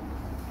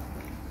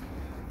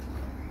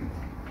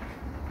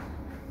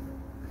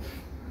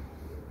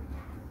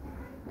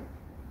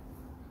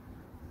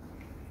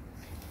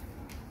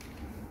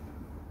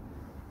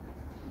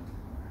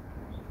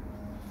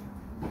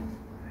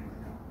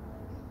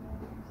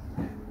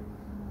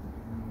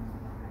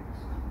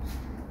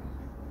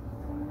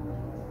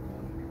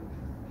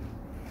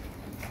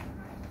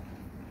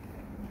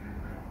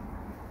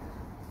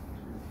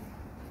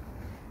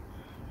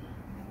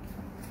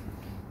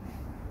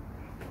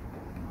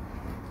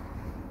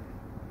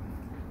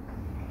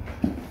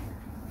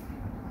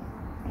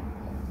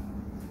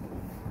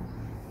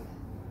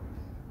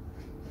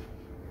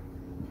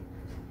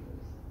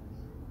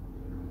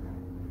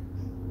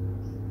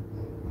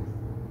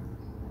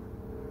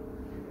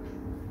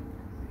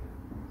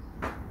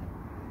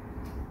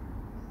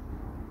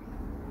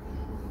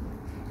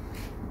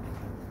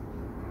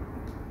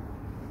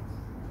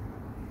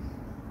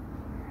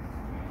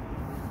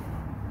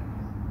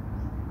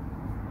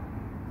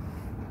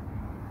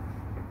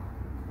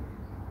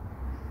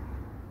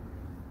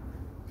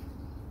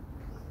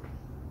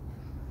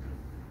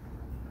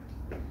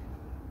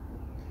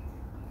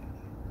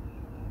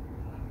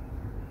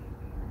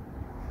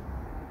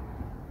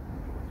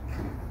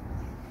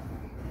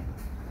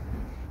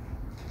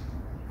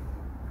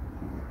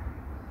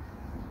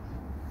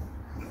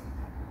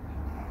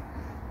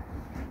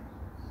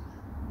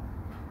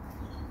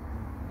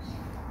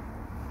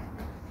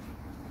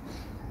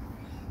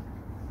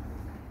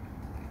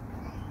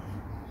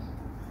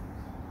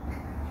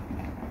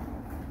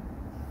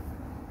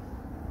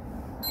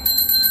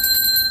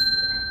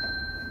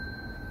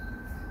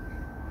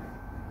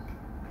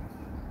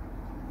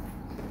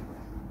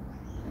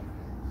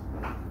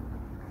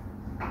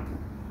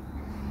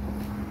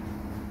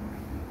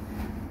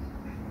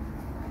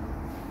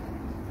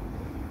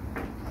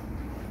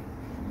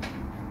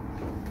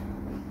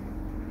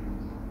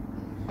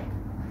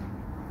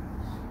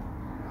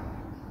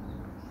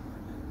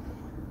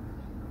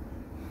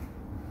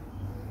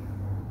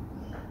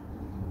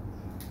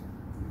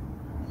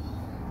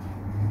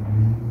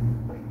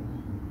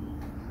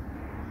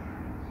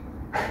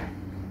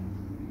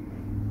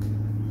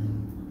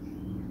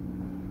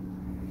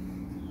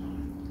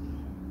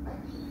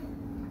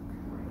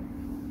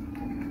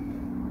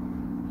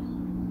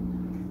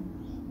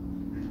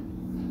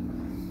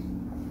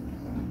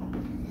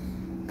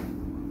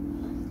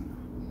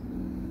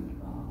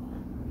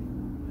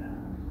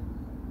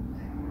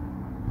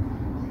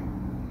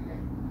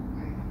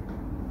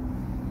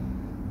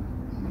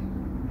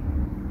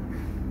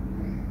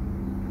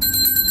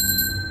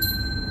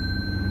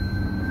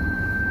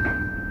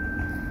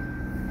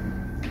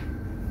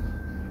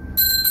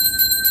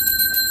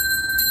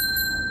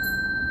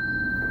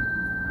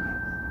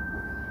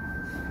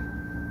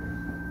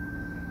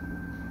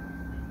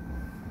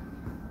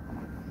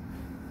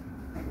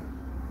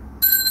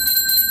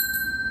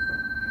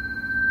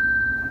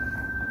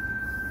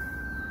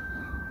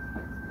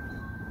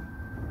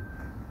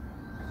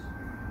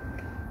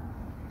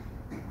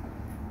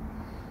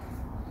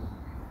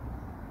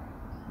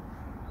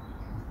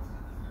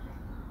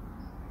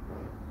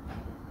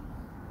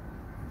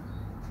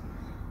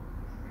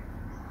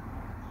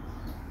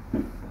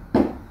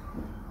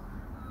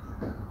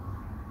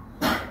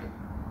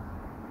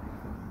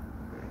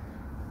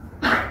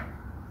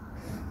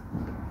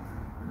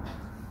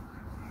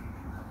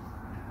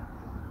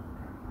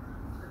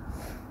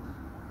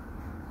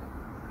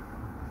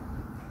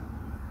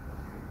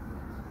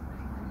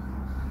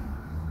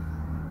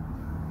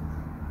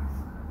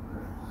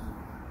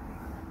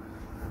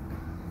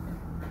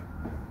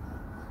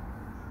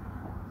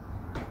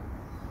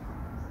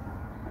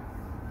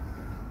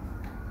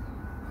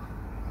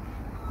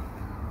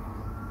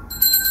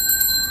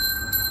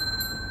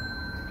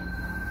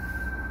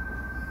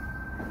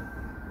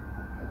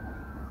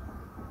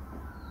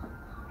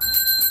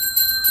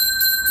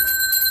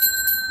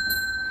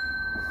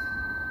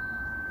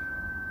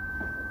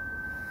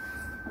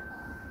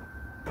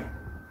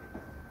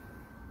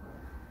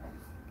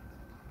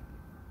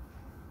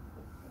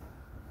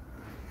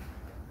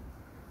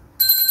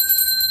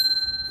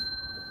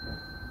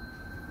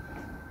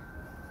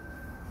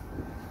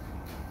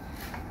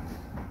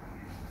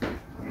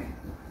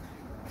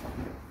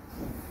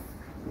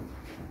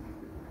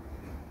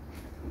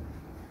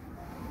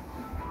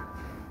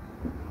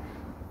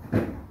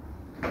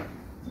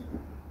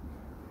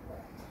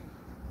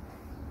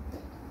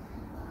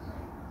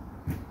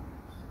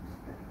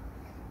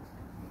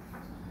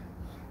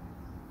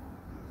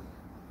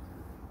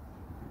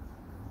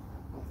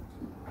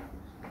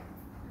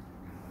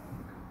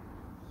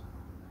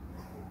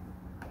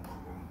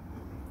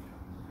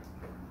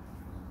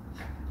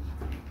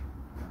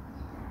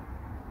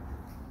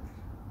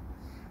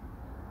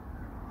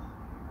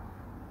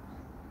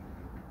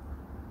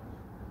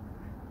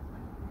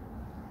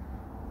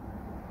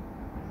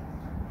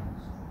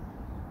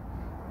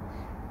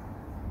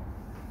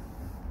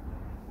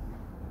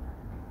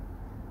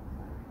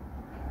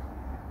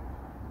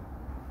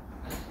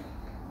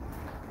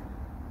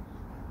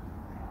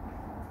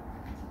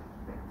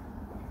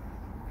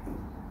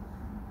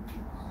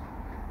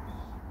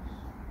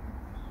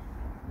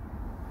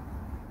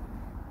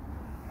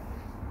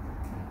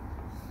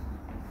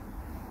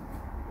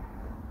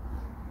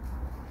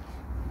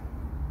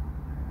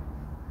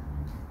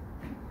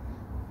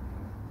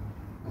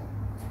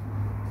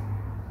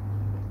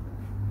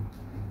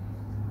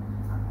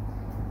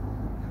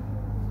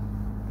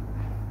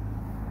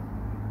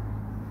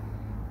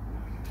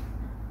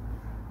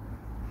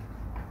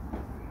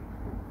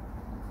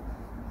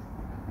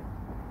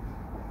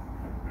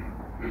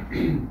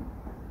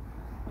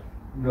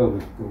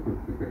 Nobis Tucus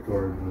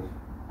Peccatoribus.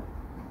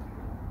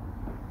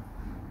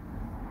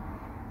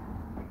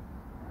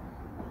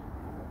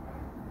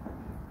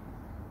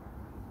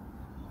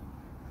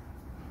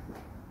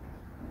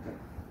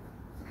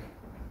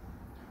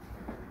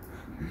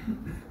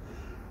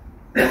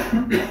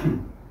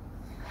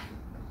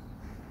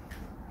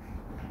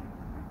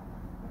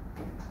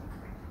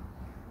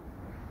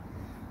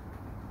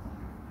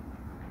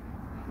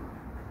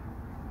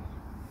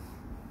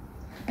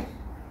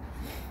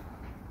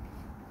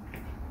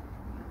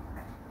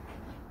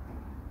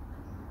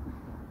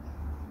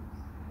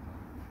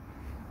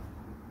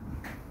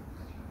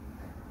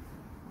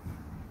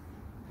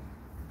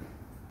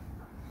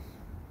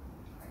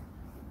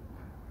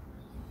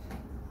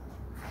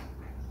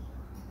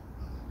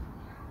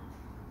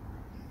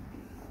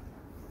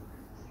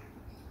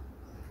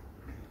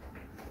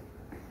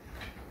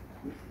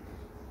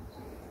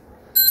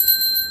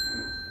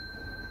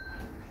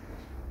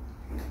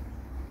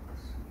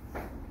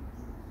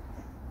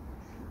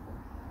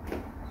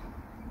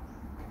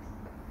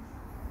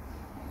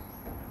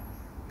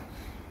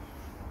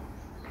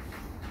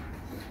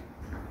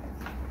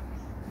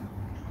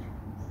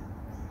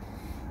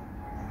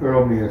 Per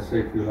omnia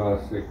saecula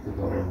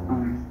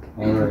saeculorum.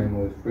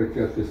 Oremus,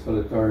 preceptus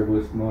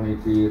solitaribus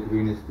moniti et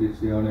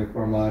vinistitione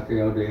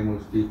formate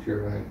audemus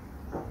dicere.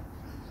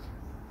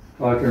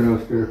 Pater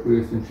noster, qui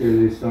es in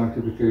celis,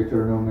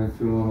 sanctificetur nomen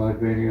tuum,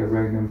 adveniat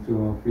regnum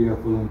tuum,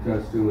 fiat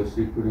voluntas tua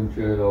sicut in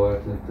cielo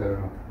et in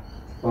terra.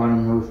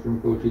 Panem nostrum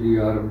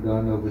quotidianum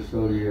da nobis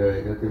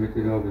hodie, et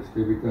dimitte nobis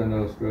debita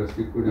nostra,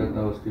 sicut et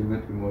nos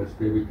dimittimus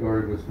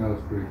debitoribus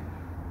nostri,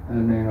 et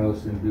ne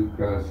nos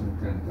inducas in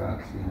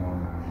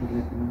tentationem.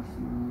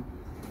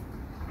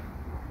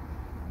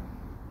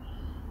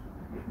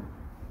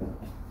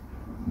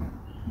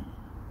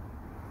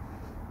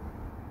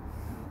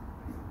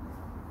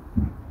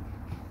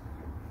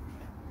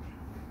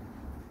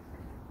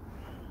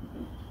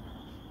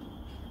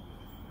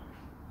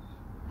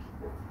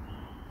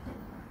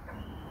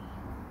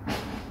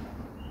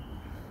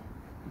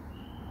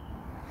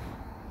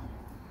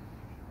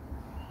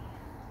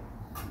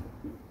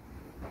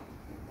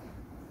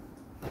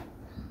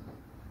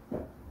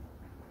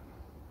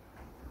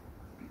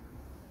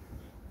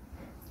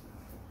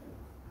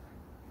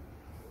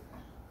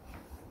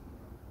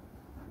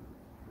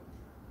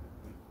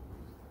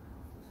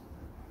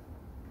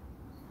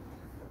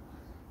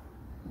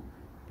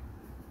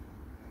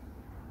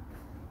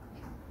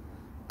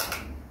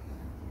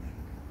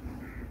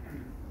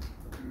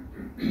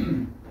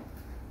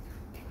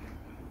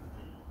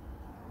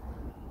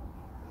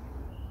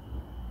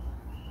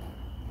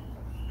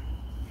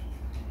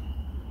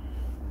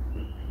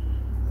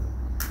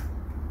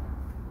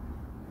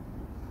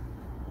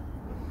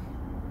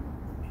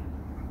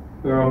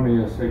 Per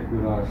omnia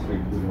saecula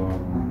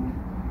saeculorum.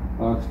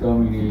 Pax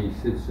Domini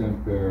sit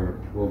semper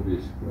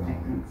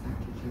vobiscum.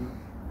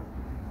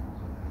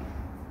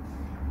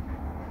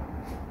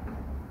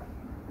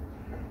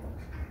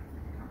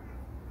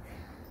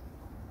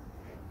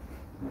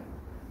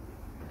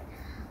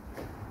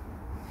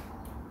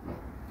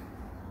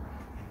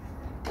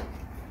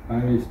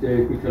 Agnus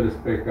Dei qui tollis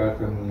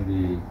peccata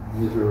mundi,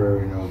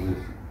 miserere nobis.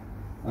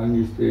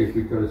 Agnus Dei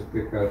qui tollis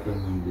peccata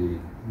mundi,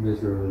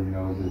 miserere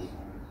nobis.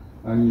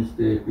 Agnus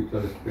Dei qui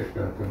tollis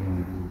peccata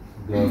mundi,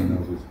 dona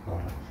nobis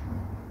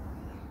pacem.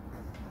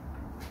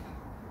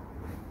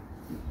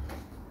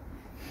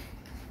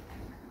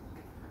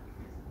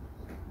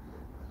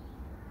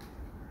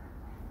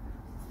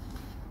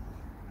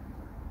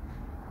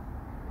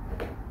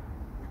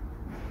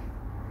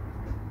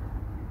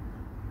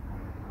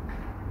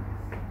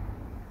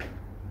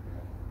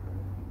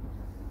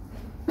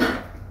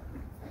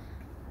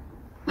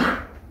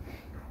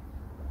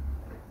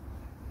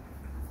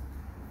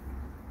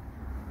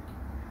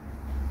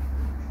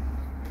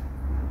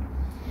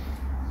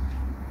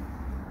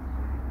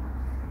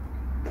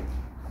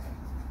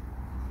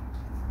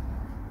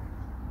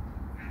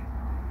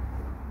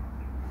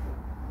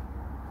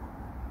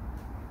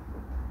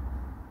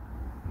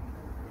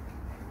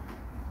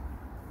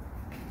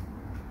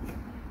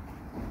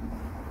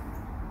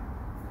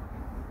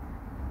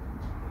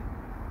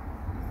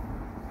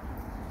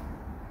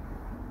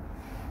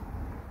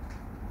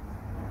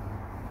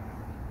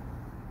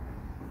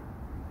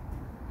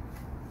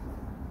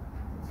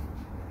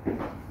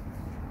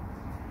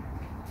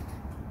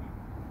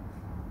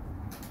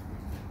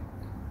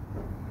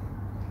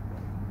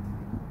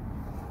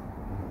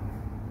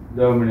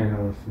 Domine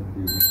nos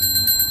indignum.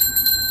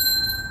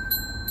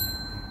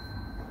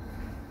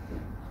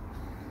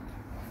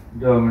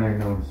 Domine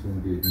nos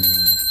indignum.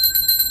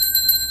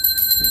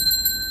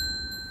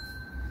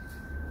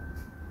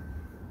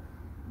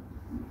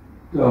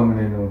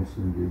 Domine nos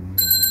indignum.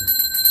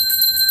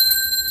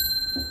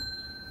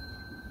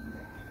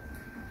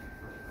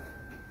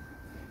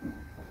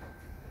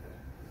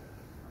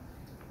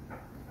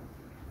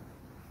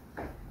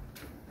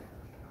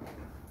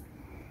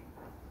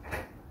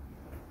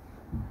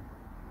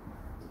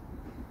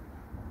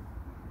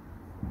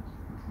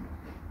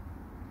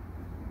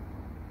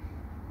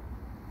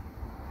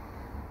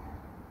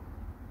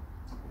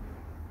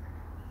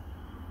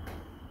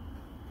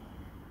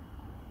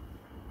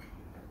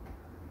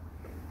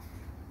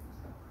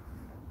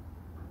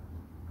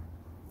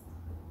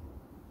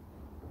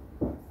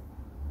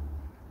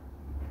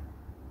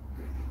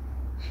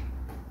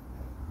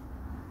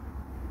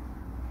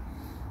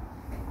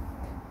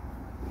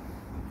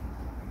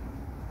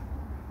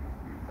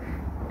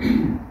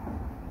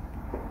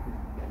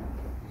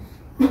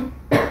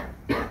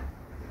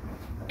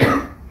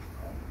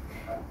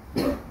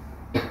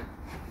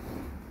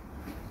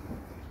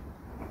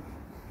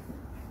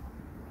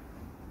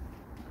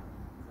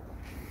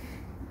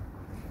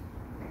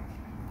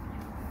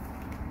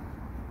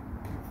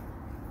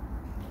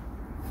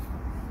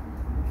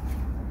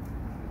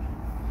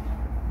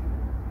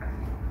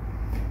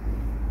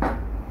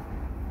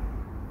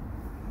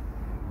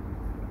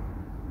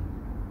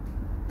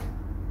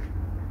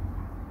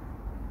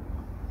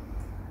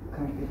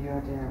 Video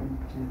der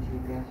Unity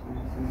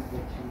Beatments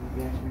Fiction,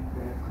 Beatment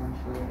für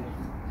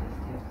Consolidation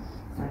System,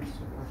 Science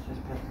to Process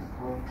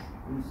Technical,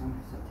 und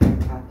Synthetic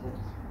Patent,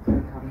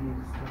 für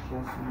Community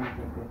Association of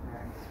the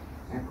Prepare,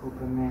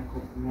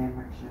 mehr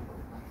Maction.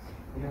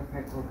 Video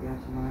für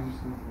Beatments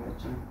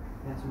Fiction,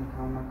 Beatment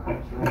Common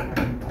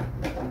Consolidation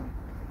System,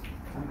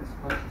 Science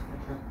Process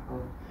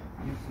Technical,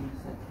 und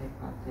Synthetic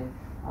Patent,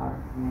 are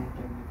mehr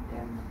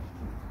Damage.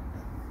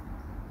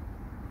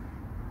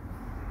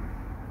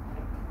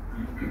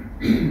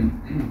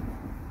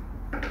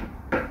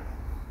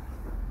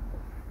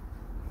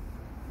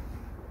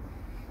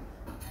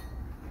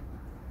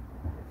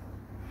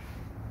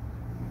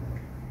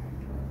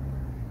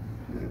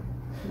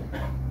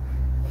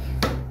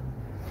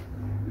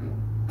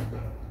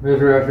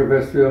 Miseratio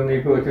vestri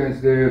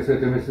omnipotens Deus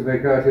et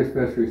mystificatis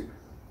vestris,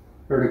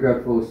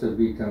 perdigat et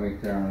vitam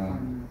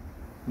aeternam.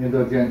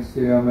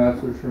 Indulgentiam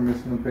absolutum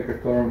remissionum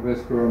peccatorum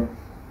vescorum,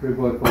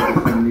 tribut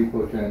vobis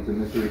omnipotens et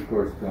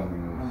misericors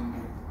Dominus.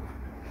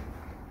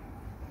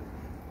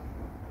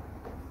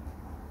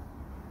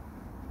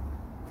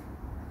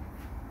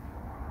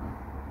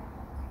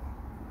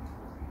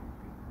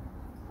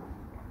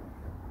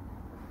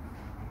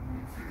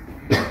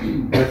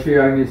 Ecce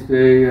agnis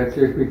Dei, et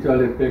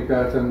circuitale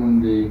peccata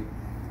mundi,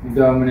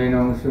 Domine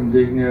non sum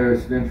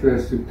digneris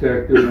ventris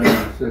subtectum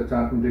et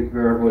tantum dic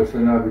verbo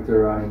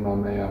sanabiter anima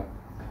mea.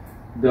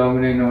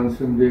 Domine non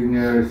sum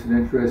digneris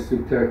ventris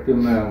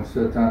subtectum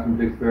et tantum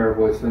dic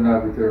verbo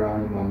sanabiter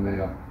anima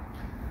mea.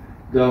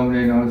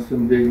 Domine non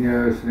sum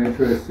digneris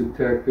ventris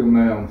subtectum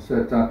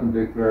et tantum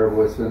dic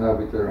verbo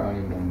sanabiter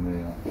anima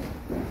mea.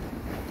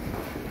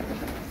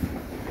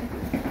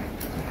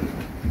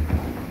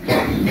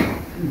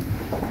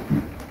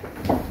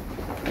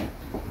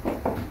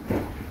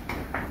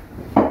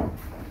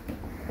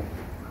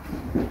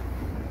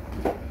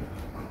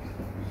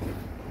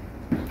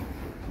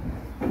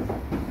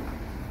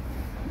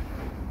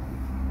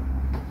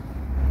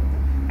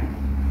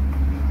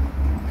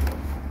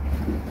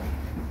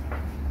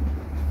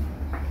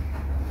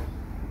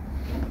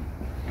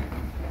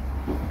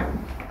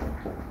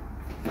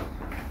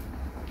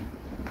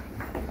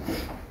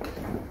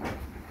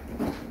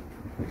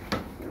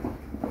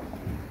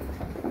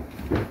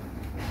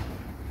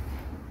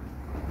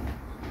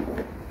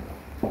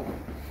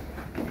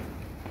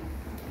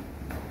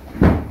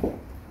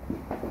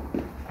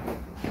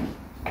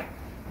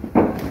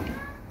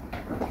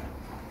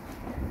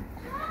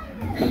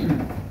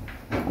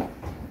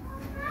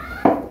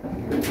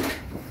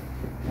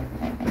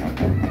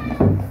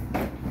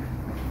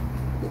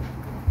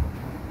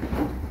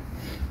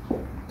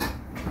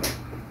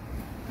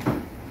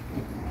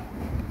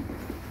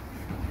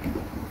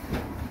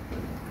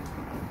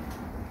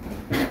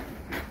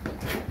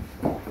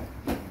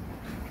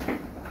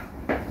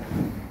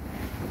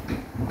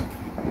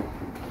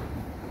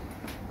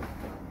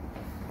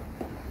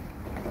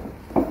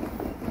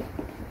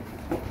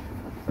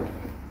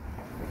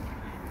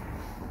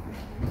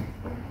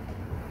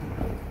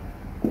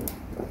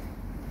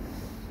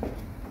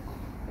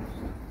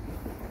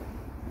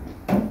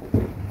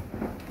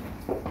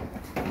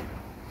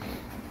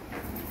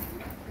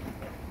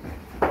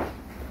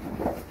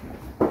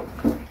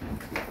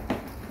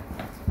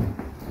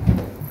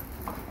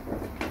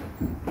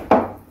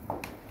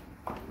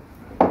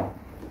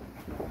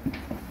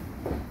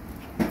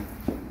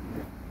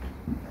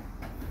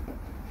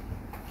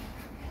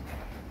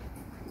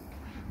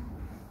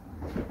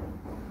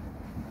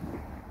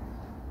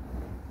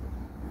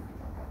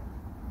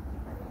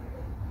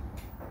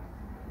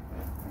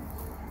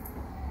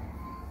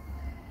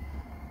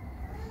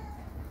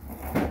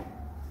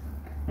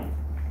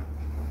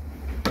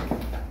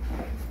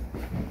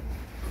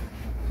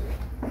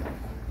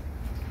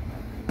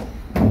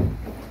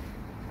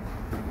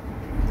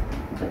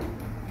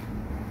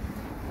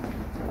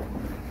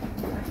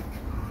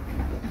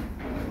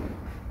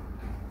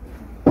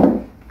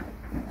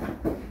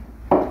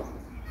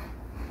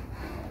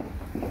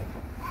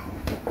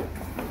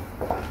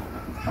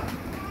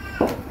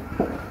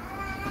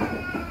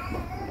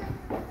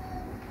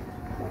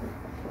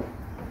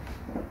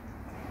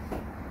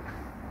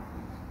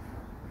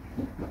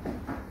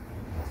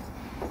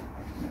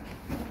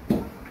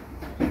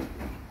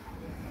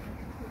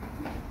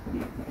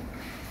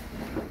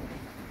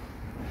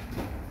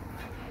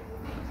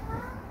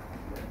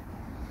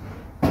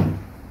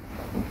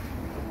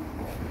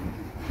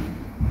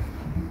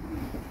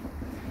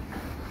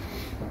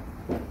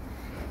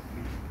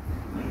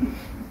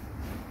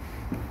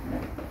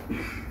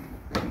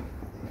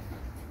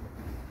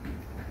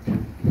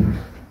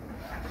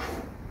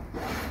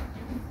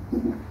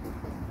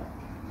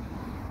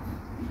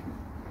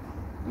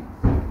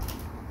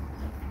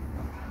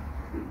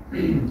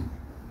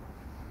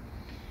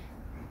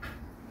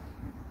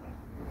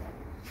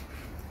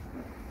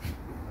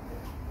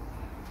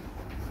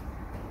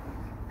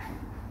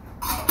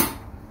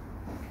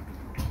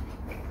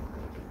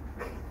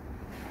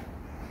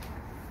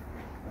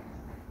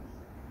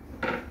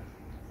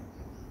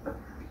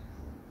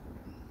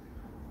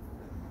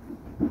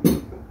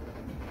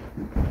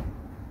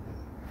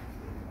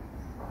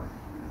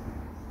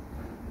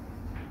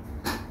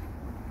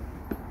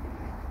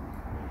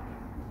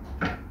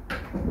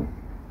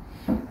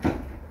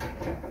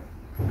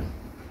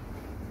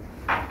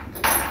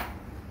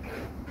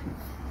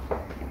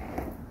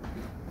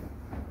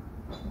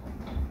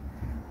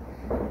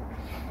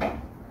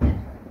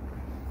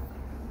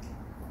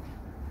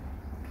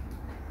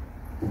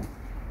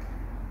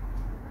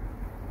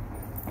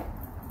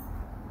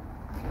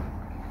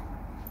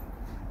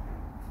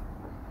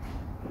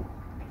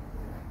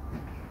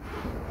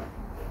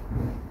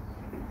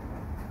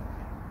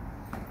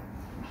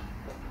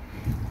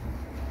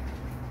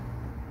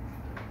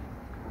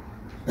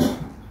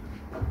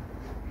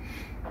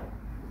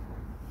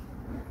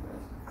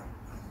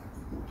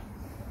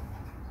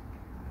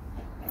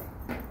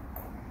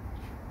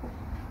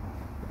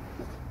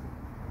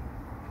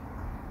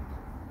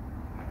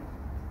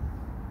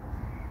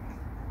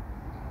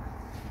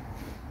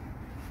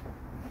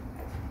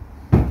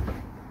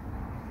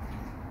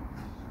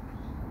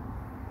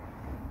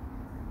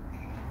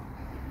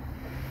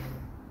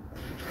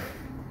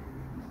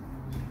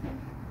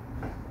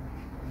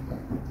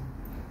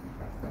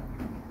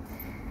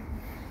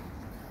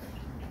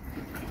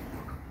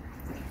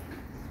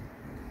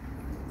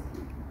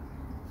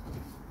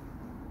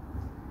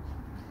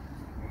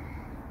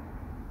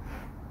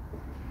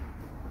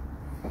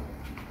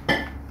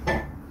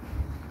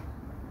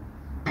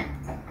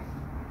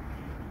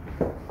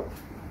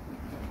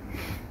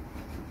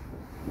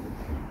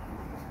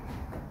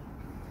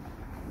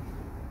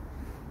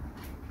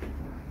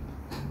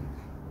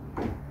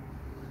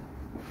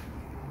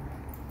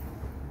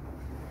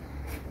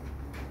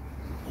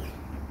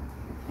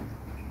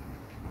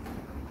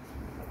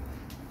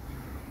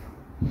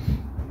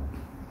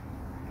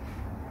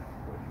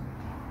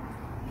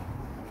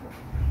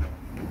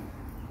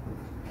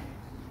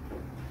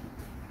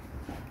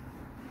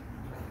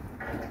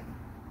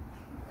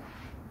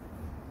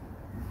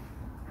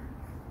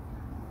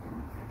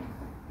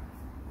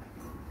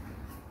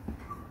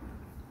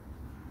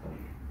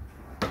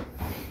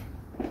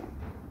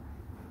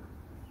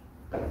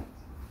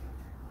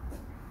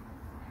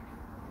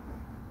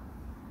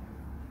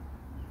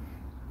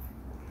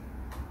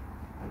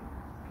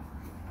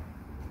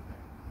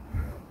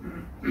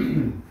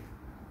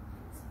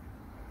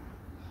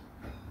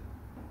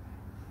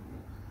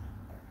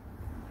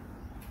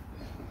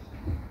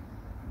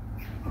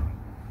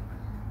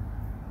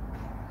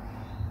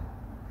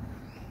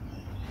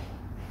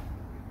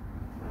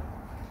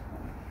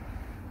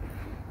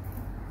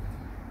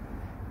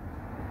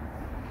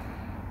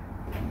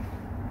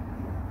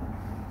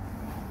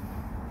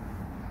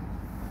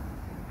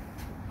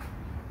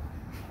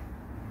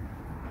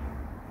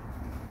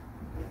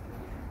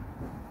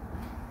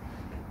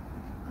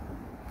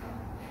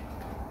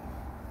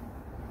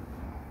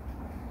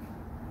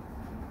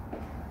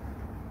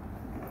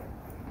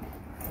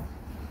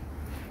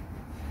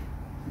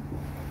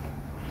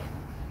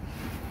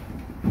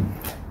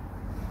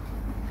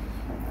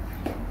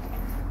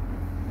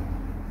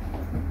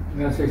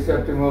 Nesse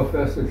septimo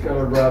festa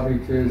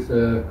celebrabitis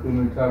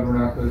cum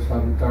tabernacles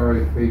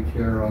habitare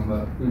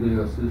fecerum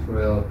Judeos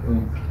Israel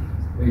cum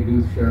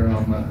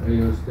educerum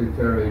eos de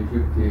terra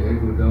Egypti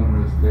ego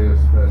dominus Deus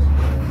festa.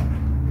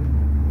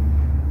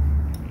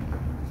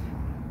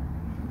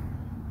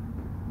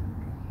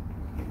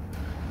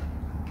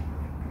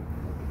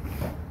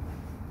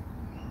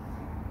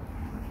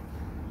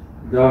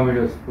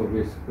 Dominus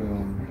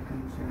Vobiscum.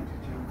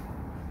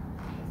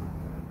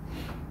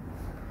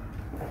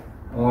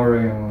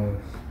 Oremus.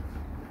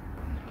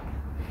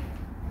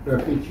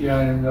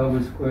 Propitianum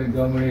nobis quae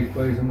Domini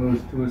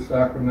quasimus tua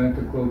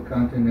sacramenta quod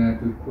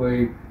continentu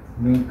quae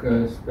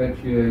nunca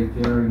specie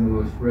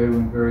gerimus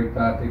revum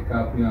veritate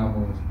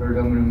capiamus per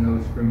Dominum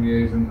nostrum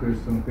Iesum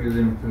Christum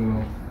filium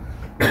tuum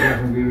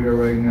et vivere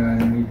regna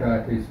in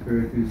unitate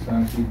Spiritus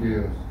Sancti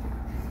Deus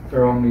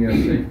per omnia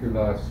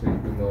saecula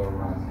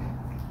saeculorum.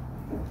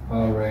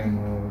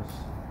 Oremus.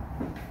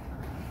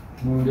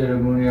 Munde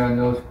munia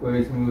nos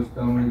quasimus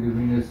Domini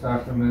Divina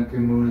Sacramenti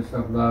munus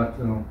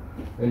oblatum,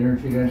 et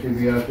incidente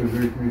Beata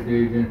Virgine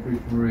Dei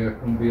Gentrix Maria,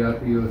 cum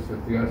Beata Iosef,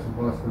 Beata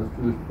Apostles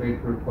tuus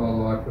Peter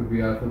Paulo, aqua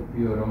Beata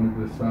Pio,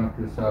 Omnibus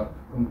Sanctus,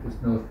 cunctus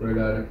nos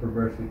redata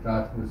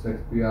perversitatibus ex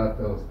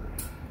Beatos,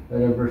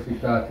 et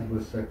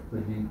adversitatibus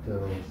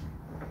expeditos.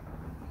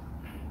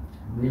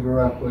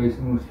 Libera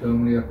quasimus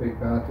Domini a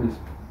peccatus,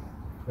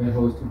 et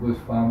hostibus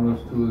famulos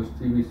tuos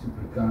tibi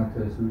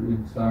supplicantes, ut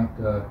in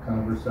sancta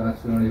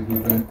conversatione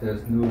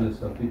viventes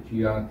nullis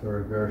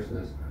officiantur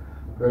versus.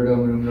 Per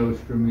Dominum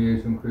nostrum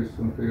Iesum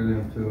Christum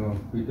filium tuum,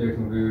 qui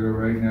tecum vivere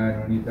regna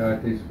in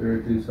unitate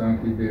Spiritus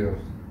Sancti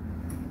Deus,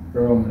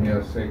 per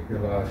omnia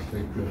saecula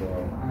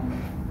saeculorum.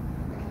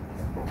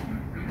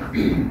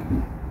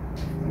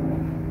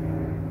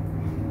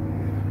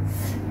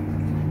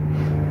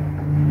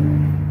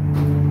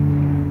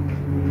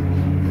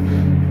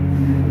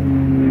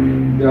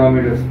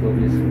 Dominus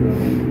Vobiscum.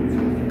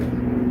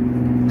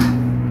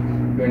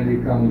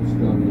 Benedicamus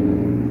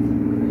Domini.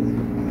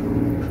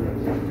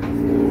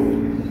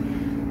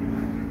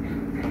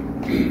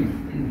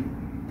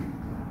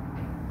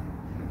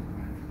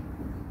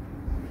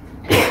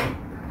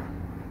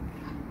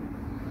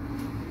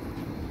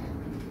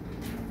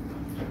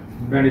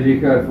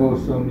 Benedicat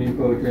vos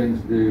omnipotens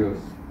Deus,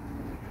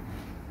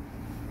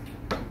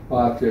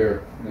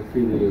 Pater, et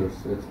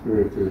Filius, et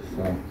Spiritus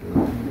Sanctus.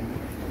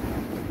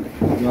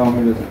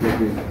 Dominus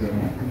Vobiscum.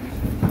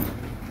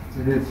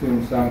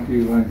 Initium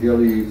Sancti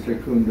Evangelii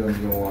secundum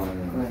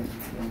Ioannem.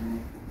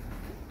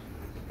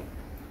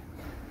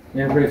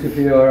 In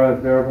principio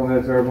erat verbum,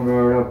 et verbum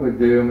erat apud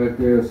Deum, et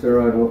Deus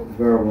erat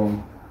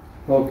verbum.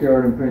 Hoc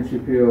erat in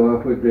principio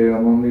apud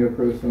Deum, omnia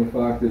persona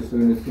factus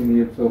unus in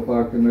ipso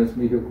factum est,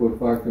 mihi quod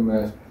factum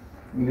est.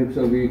 In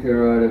ipso vita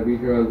erat, et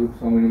vita erat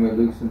lux hominum, et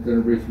lux in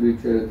tenebris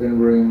luce, et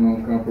tenebrium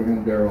non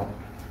comprehendero.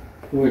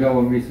 Quid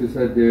homo misus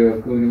et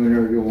Deo, cum in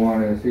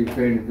Ioannes, he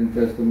painted in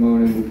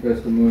testimonium, ut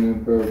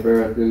testimonium per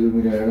verat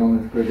illumina, et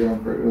omnes crederam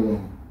per illum.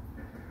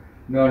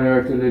 Non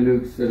erat ille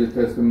lux, et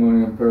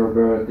testimonium per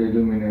verat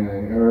illumina,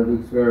 erat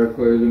lux vera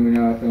quae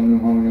illuminat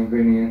omnium hominum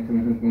venientem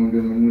hinc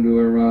mundum, in mundo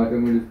erat,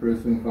 mundus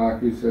persum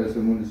factus est,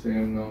 mundus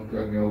eum non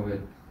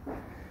cognovit.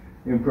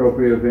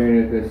 Impropria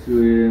venit, et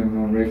sui eum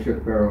non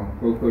receperum,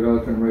 quod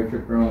autem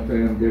receperum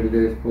teum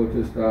dedides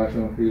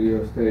potestatem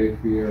filios Dei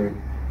fieri.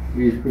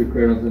 Vis qui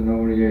credunt in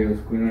nomine Eius,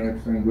 qui non ex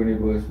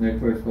sanguinibus,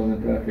 nequas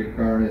voluntate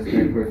carnis,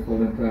 nequas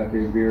voluntate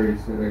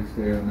viris, et ex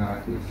Deo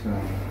natus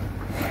sum.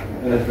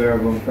 Et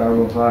verbum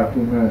caro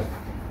factum est,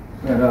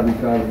 et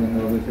habitavis in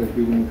nobis et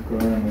vivimus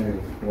coram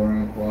Eius,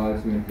 forum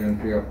quasi in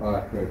gentium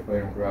patre,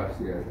 pleum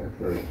gratia et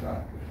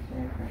veritatis.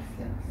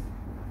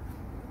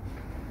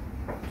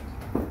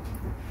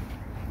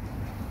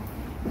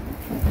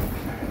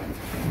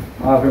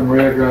 Ave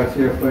Maria,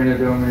 gratia plena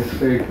Dominus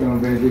tecum,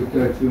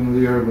 benedicta tu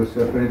mulieribus,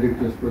 et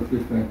benedictus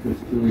fructus ventris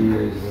tui,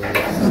 Iesus.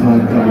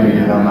 Sancta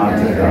Maria,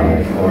 Mater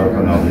Dei, ora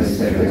pro nobis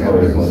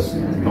peccatoribus,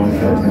 nunc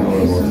et in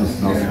hora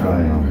mortis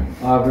nostrae. Amen.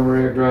 Ave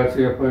Maria,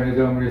 gratia plena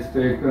Dominus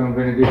tecum,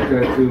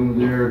 benedicta tu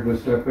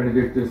mulieribus, et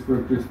benedictus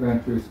fructus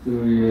ventris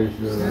tui,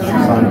 Iesus.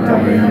 Sancta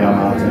Maria,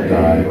 Mater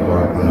Dei,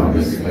 ora pro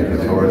nobis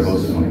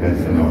peccatoribus, nunc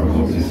et in hora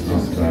mortis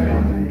nostrae.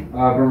 Amen.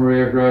 Ave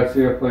Maria,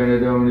 gratia plena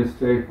Dominus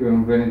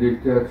tecum,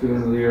 benedicta tu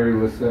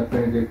mulieribus, et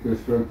benedictus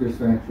fructus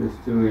ventris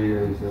tui,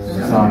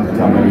 Iesus.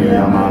 Sancta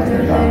Maria,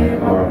 Mater Dei,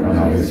 ora pro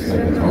nobis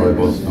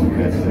peccatoribus, nunc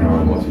et in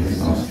hora mortis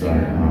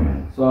nostrae. Amen.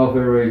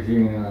 Salve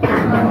Regina,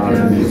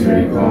 Mater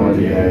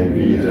misericordiae,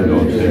 vita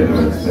dulcedo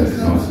et spes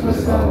nostra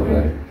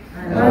salve.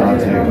 A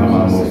te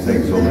clamamus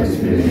exsultus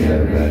Filii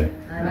Hebrae,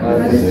 a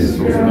te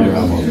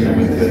suspiramus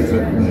gementes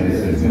et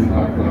neces in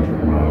hoc contra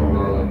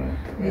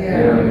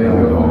Ea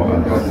ora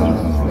pro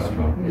Santa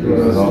nostra,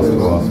 Deus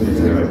tuos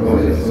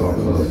misericordias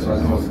oculos a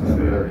nos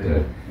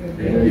converte,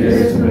 et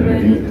Iesus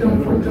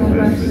benedictum fructum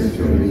ventris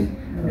tui,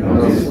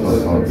 nobis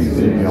post hoc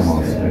exilium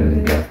os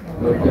benedicat,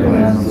 et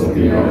plena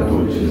vita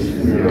dulcis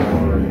via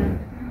gloria.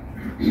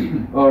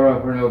 Ora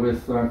pro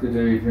nobis sancti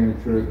Dei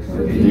Genitrix.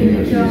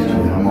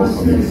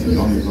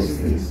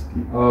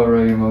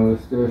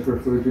 Oremus, Deus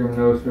refugium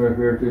nostrum,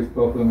 virtus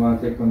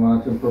populante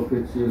clamatum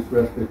propitius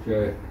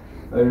respice.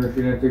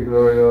 Aerofinite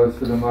glorios,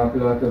 sed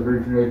immaculata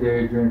Virgine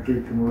Dei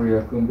Genitrix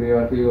Maria, cum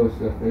beati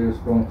Iosef, Eius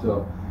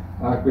Conso,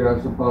 ac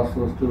beatus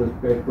Apostolos tuus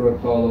Petro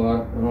et Paulo,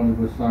 ac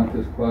omnibus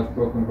sanctus, quas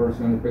pro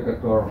conversione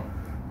peccatorum,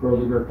 pro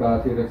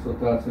libertate et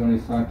exaltatione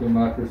Sancti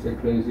Matris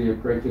Ecclesiae,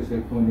 preces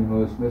et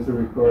fundimus,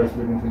 misericordias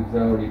vigens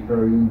exaudi, per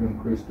iundum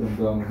Christum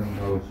Dominum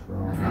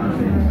nostrum.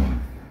 Amen.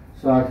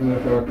 Sanctum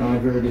et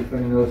Arcangelo,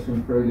 defendi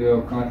nostrum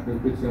predio, contra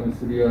fictium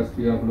insidias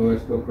diabolo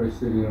esto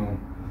presidium.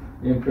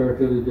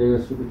 Imperatili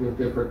Deus subitus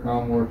de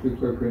precamur,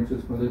 tuque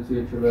princes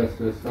malitia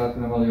celestis,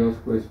 Satan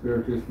maliosque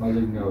spiritus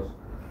malignos,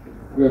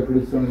 quia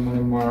predictionem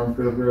animarum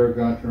per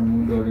verigantum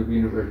mundo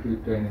divina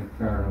virtute in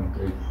infernum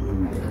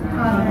exclude.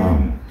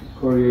 Amen.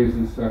 Cor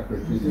Iesus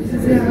Sacratis,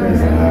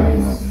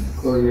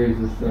 Cor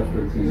Iesus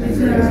Sacratis,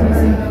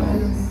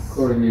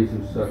 Cor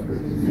Iesus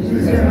Sacratis.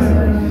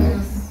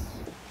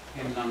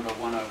 Hymn number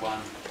 101.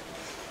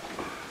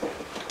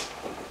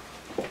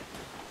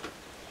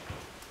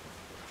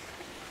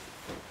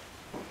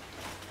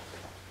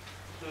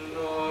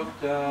 Look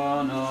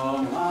down,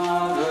 O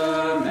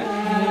Mother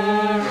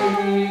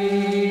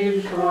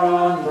Mary,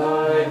 from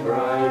thy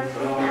bright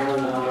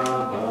throne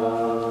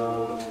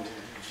above.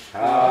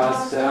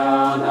 Cast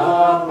down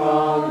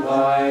upon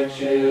thy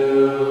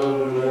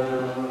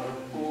children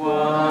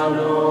one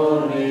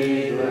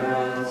only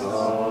glance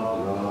of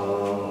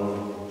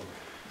love,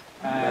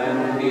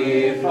 and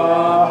if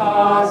our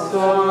hearts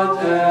so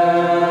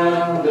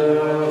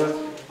tender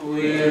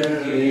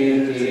with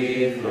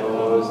pity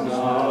flows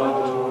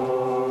not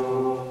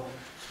o'er,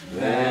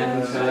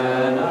 then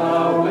turn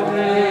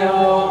away, O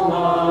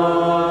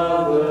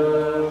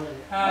Mother,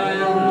 and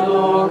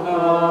look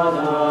on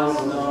us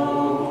no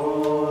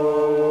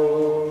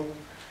more.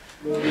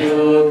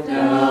 Look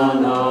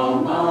down,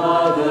 O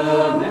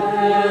Mother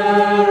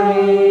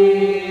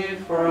Mary,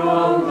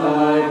 from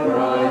thy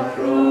bright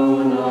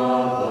throne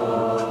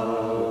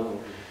above.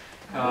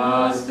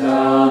 Cast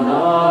down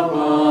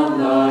upon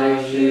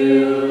thy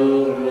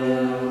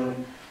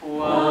children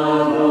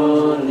one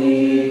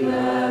only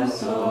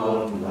glance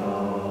of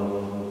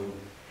love.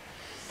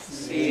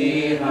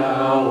 See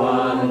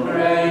how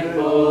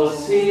ungrateful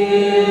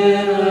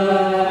sinners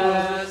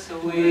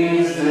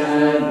we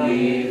stand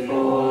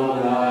before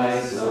thy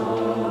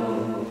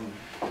Son.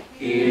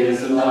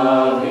 His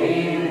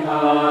loving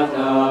heart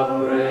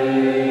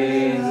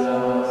upbraids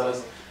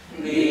us,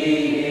 the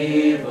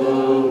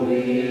evil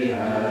we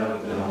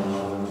have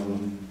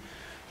done.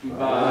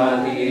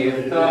 But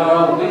if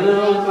thou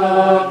wilt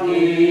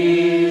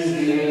appease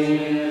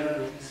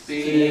him,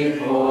 speak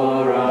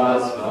for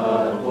us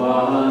but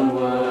one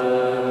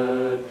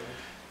word,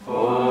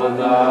 for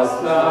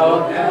thus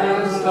thou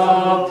canst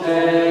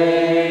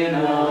obtain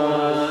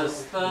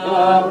us the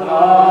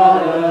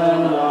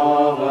pardon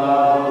of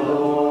our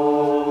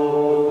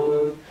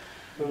Lord.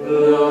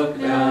 Look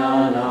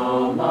down,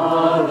 O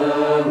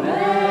Mother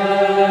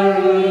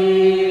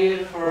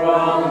Mary,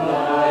 from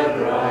thy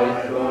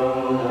bright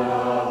throne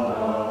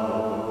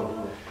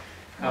above.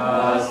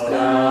 Cast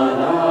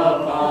down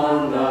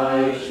upon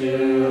thy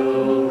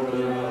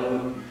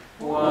children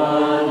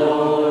one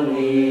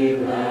only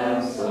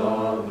glance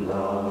of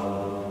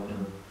love.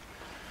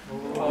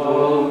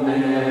 O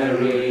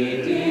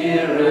Mary,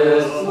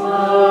 dearest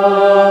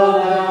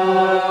Mother,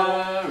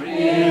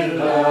 if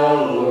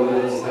thou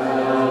wouldst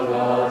have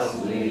us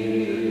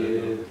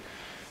live,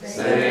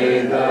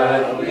 say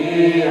that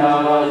we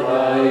are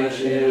thy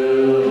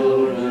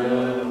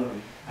children,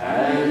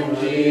 and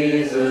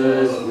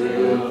Jesus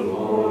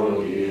will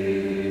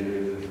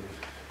forgive.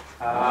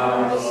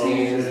 Our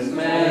sins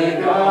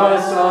make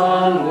us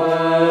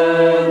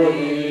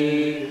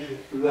unworthy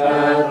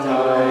that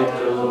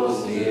title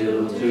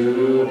still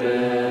to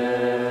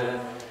bear,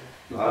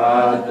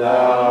 but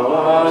thou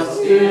art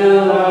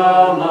still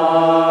our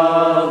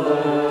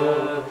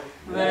Mother,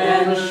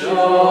 then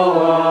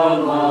show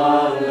a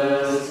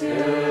mother's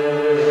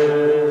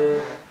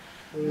care.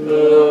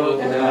 Look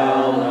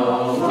down,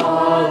 O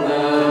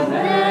Mother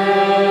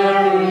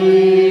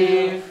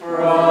Mary,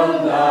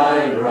 from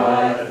thy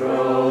bright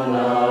throne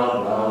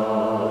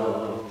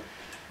above.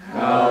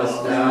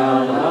 Cast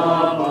down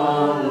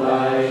upon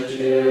thy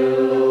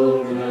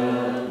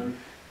children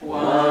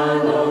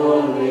one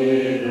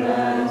only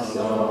glance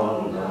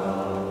of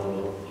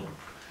love.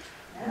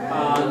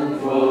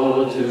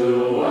 Unfold to